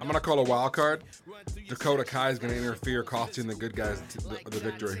 I'm gonna call a wild card. Dakota Kai is gonna interfere, costing the good guys the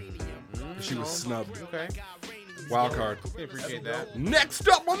victory. She was snubbed. Okay. Wild card. I appreciate that. Next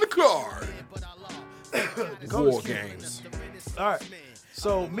up on the card, War Games. All right.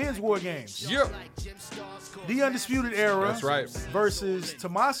 So, men's War Games. Yep. The Undisputed Era. That's right. Versus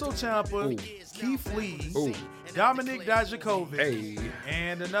Tommaso Ciampa, Keith Lee, Ooh. Dominic Dijakovic, Hey.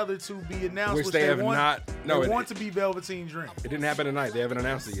 and another to be announced. Which they have want, not. No, they it want to be Velveteen Dream. It didn't happen tonight. They haven't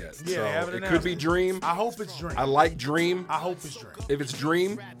announced it yet. Yeah, so they haven't it announced could be Dream. I hope it's Dream. I like Dream. I hope it's Dream. If it's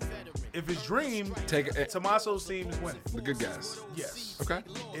Dream, If it's Dream, take it. Tommaso's team is winning. The good guys. Yes. Okay.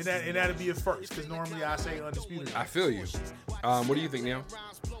 And that'd be a first, because normally I say Undisputed. I feel you. What do you think, Neil?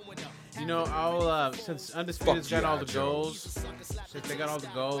 You know, I'll since Undisputed's got all the G.I. Joe. goals. Since they got all the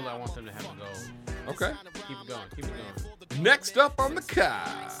goals, I want them to have a goal. Okay. Keep it going. Keep it going. Next up on the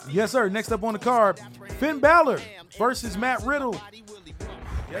card. Yes, sir. Next up on the card, Finn Balor versus Matt Riddle.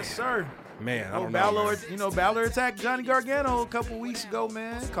 Yes, sir. Man, I don't know. Balor, Man. Balor attacked Johnny Gargano a couple weeks ago,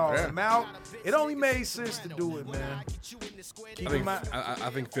 man. Called him out. It only made sense to do it, man. I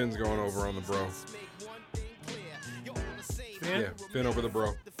think Finn's going over on the bro. Finn? Yeah, Finn over the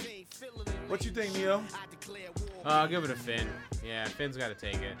bro. What you think, Neo? I'll give it a Finn. Yeah, Finn's got to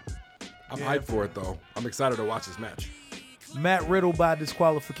take it. I'm hyped for it, though. I'm excited to watch this match. Matt Riddle by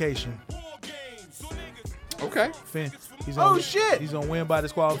disqualification. Okay. Finn. He's Oh, shit! He's going to win by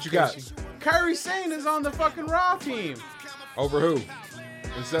disqualification. What you got? Kairi Sane is on the fucking Raw team. Over who?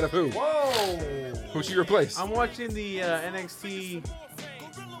 Instead of who? Whoa! Who she replaced? I'm watching the NXT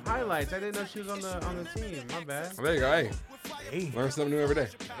highlights. I didn't know she was on the team. My bad. There you go. Hey, Learn something new every day.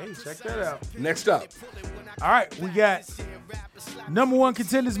 check that out. Next up. All right, we got number one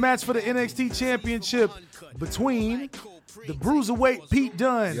contenders match for the NXT Championship between the Bruiserweight Pete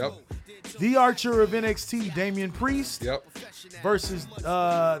Dunne, Yep. the Archer of NXT Damian Priest, Yep. versus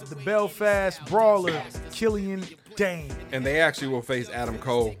the Belfast Brawler Killian Dane. And they actually will face Adam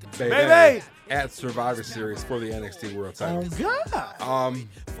Cole, Baby! at Survivor Series for the NXT World Title. Oh God,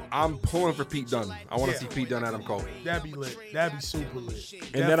 I'm pulling for Pete Dunne. I want to Yeah. see Pete Dunne, Adam Cole. that'd be lit. That'd be super lit.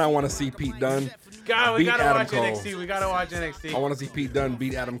 And then I want to see Pete Dunne God, we beat gotta Adam watch Cole. NXT. We gotta watch NXT. I want to see Pete Dunne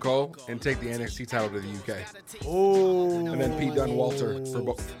beat Adam Cole and take the NXT title to the UK. Oh, And then Pete Dunne Walter for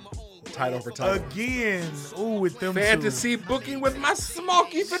both. Title for title. again. Ooh, with them Fantasy booking with my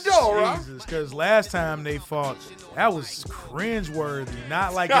smoky fedora. Jesus, because last time they fought, that was cringeworthy.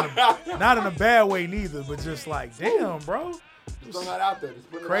 Not like not in a bad way neither, but just like, damn, bro. Just throwing that out there.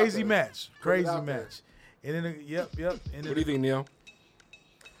 Crazy match. Crazy out there. match. And then, yep. And What do you think, Neil?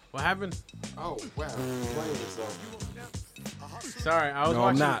 What happened? Oh, wow. Playing yourself. Sorry, I was No, I'm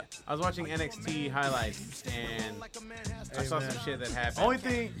watching. not. I was watching NXT highlights and I saw some shit that happened. Only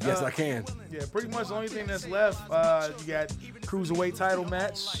thing, Yes, I can. yeah, pretty much the only thing that's left, you got Cruiserweight title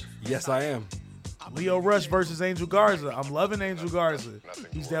match. Yes, I am. Leo Rush versus Angel Garza. I'm loving Angel Garza.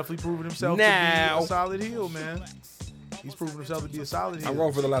 He's definitely proven himself to Now. be a solid heel, man. He's proven himself to be a solid heel. I'm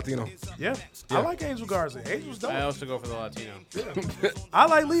going for the Latino. Yeah. I like Angel Garza. Angel's dope. I also go for the Latino. I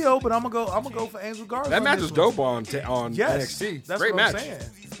like Leo, but I'm gonna go for Angel Garza. That on match this was one. dope on Yes, NXT. that's Great what match. I'm saying.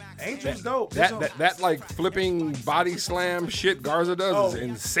 Angel's dope. That like flipping body slam shit Garza does is Oh.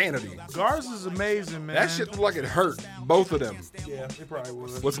 insanity. Garza's amazing, man. That shit looked like it hurt both of them. Yeah, it probably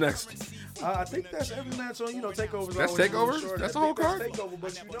would. What's next? I think that's every match on, Takeover's That's always a little Takeover? shorter. That's I the whole think card? that's Takeover,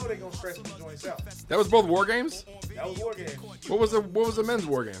 but they're gonna stretch the joints out. That was both War Games? That was War Games. What was the men's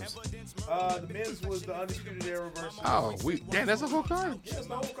War Games? The men's was the Undisputed Era versus. Oh, damn, that's the whole card. Yeah, it's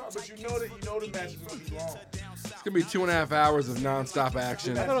the whole card, but you know the match is gonna be long. It's gonna be 2.5 hours of nonstop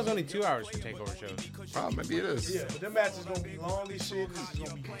action. I thought it was only 2 hours for takeover shows. Oh, maybe it is. Yeah, but them matches gonna be long as shit. This is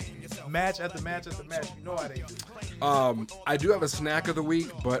gonna be match after match after match. You know how they do. I do have a snack of the week,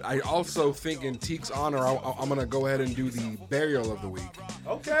 but I also think in Teek's honor, I'm gonna go ahead and do the burial of the week.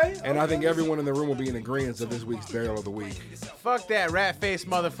 Okay. And I think everyone in the room will be in agreement of this week's burial of the week. Fuck that rat-faced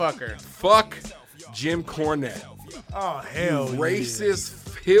motherfucker. Fuck Jim Cornette. Oh hell, You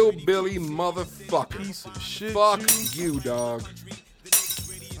racist hillbilly motherfucker. piece of shit. Fuck you, dog.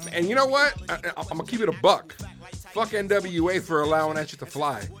 And you know what? I'm gonna keep it a buck. Fuck NWA for allowing that shit to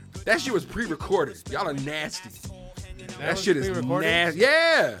fly. That shit was pre-recorded. Y'all are nasty. That was shit is pre-recorded? nasty.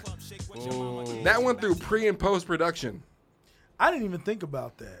 Yeah. Ooh. That went through pre and post production. I didn't even think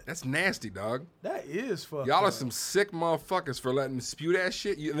about that. That's nasty, dog. That is fucked Y'all up. are some sick motherfuckers for letting him spew that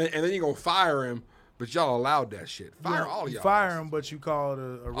shit. And then you gonna fire him, but y'all allowed that shit. Fire all of You y'all. fire him, but you call it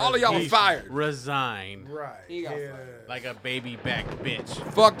a All of y'all are resignation. fired. Resign. Right. He got Yeah. fired. Like a baby back bitch.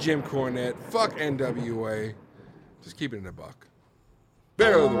 Fuck Jim Cornette. Fuck NWA. Just keep it in the buck.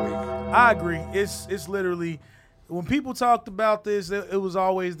 Barrel of the week. I agree. It's literally when people talked about this, it was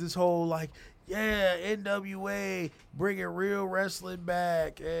always this whole like, yeah, NWA bringing real wrestling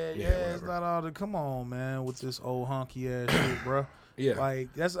back, and yeah, it's whatever. not all the. Come on, man, with this old honky ass shit, bro. Yeah.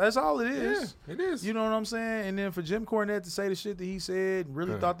 Like that's all it is. Yeah, it is. You know what I'm saying? And then for Jim Cornette to say the shit that he said,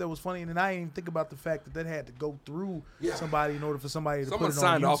 really thought that was funny, and then I didn't even think about the fact that had to go through somebody in order for somebody to Someone put it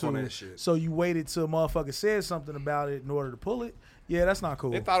signed on off YouTube. on that shit. So you waited till a motherfucker said something about it in order to pull it. Yeah, that's not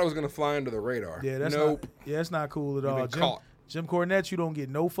cool. They thought it was gonna fly under the radar. Yeah, that's nope. that's not cool at You've all. been caught. Jim Cornette, you don't get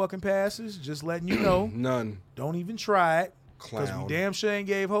no fucking passes. Just letting you know. None. Don't even try it. Because we Clown. damn sure ain't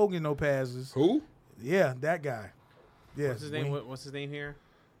gave Hogan no passes. Who? Yeah, that guy. Yeah. What's his name? What's his name here?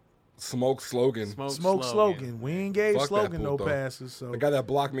 Smoke Slogan. Smoke Slogan. We ain't gave Fuck that Slogan no puto. passes. So The guy that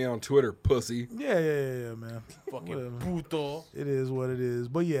blocked me on Twitter, pussy. yeah, man. Fucking Whatever. puto. It is what it is.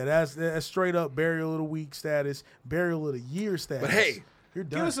 But yeah, that's straight up burial of the week status, burial of the year status. But hey, you're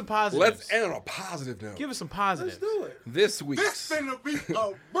done. Give us some positives. Let's end on a positive note. Give us some positives. Let's do it. This week's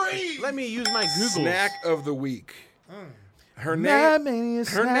Let me use my Google. snack of the week. Her Mad name. Mania Her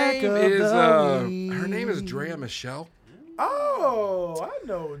snack name of is. the week. Her name is Drea Michelle. Oh, I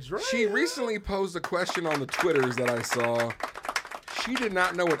know Dre. She recently posed a question on the Twitters that I saw. She did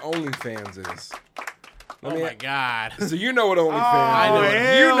not know what OnlyFans is. Oh my God. So you know what OnlyFans I know is.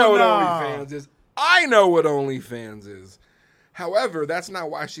 it. You know what Hell no. OnlyFans is. I know what OnlyFans is. However, that's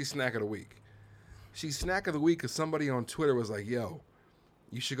not why she's snack of the week. She's snack of the week because somebody on Twitter was like, yo,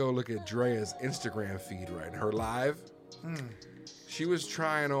 you should go look at Drea's Instagram feed right now. Her live. She was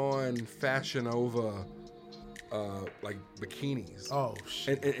trying on Fashion Nova like bikinis. Oh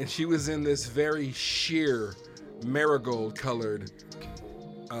shit. And she was in this very sheer marigold colored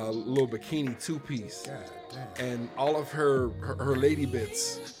little bikini two-piece. God damn. And all of her lady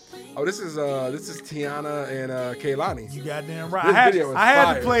bits. Oh, this is Tiana and Kaylani. You goddamn right. This I had, video is I had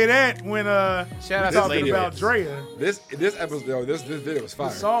fire. to play that when Shout we out to talking Lady about Bits. Drea. This episode, this video is fire.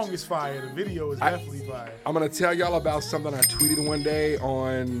 The song is fire. The video is definitely fire. I'm gonna tell y'all about something I tweeted one day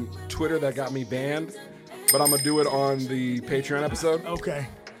on Twitter that got me banned, but I'm gonna do it on the Patreon episode Okay.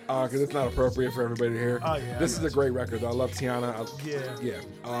 because it's not appropriate for everybody to hear. Oh, yeah, This I is a great record. I love Tiana. Yeah.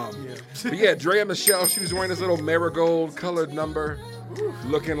 Yeah. Yeah. But yeah, Drea Michelle, she was wearing this little marigold colored number,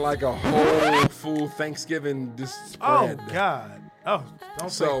 looking like a whole full Thanksgiving Oh spread. God. Oh,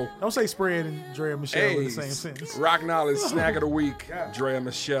 don't say spread and Drea Michelle in Hey, the same sentence. Rock Knowledge Snack of the Week, Drea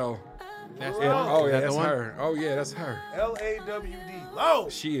Michelle. That's Yeah, oh yeah, That the that's one? her. Oh yeah, that's her. LAWD. Low.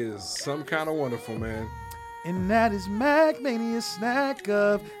 She is some kind of wonderful, man. And that is Mac Mania snack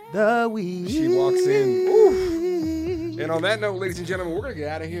of the week. She walks in. Oof. And on that note, ladies and gentlemen, we're going to get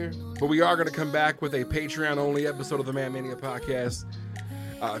out of here. But we are going to come back with a Patreon-only episode of the Mad Mania podcast.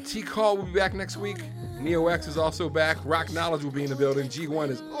 T-Call will be back next week. Neo X is also back. Rock Knowledge will be in the building. G1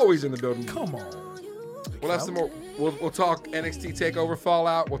 is always in the building. Come on. We'll have some more. We'll talk NXT TakeOver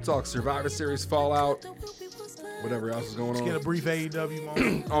Fallout. We'll talk Survivor Series Fallout. Whatever else is going on. Get a brief AEW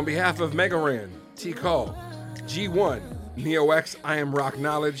moment. On behalf of Mega Ran, T-Call, G1, Neo X, I am Rock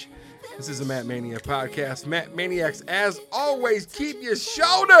Knowledge. This is the Matt Mania podcast. Matt Maniacs, as always, keep your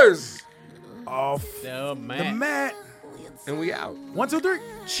shoulders Off The the man. mat. and we out. 1, 2, 3.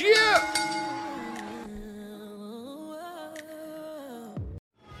 Cheer!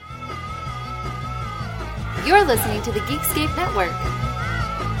 You're listening to the Geekscape Network.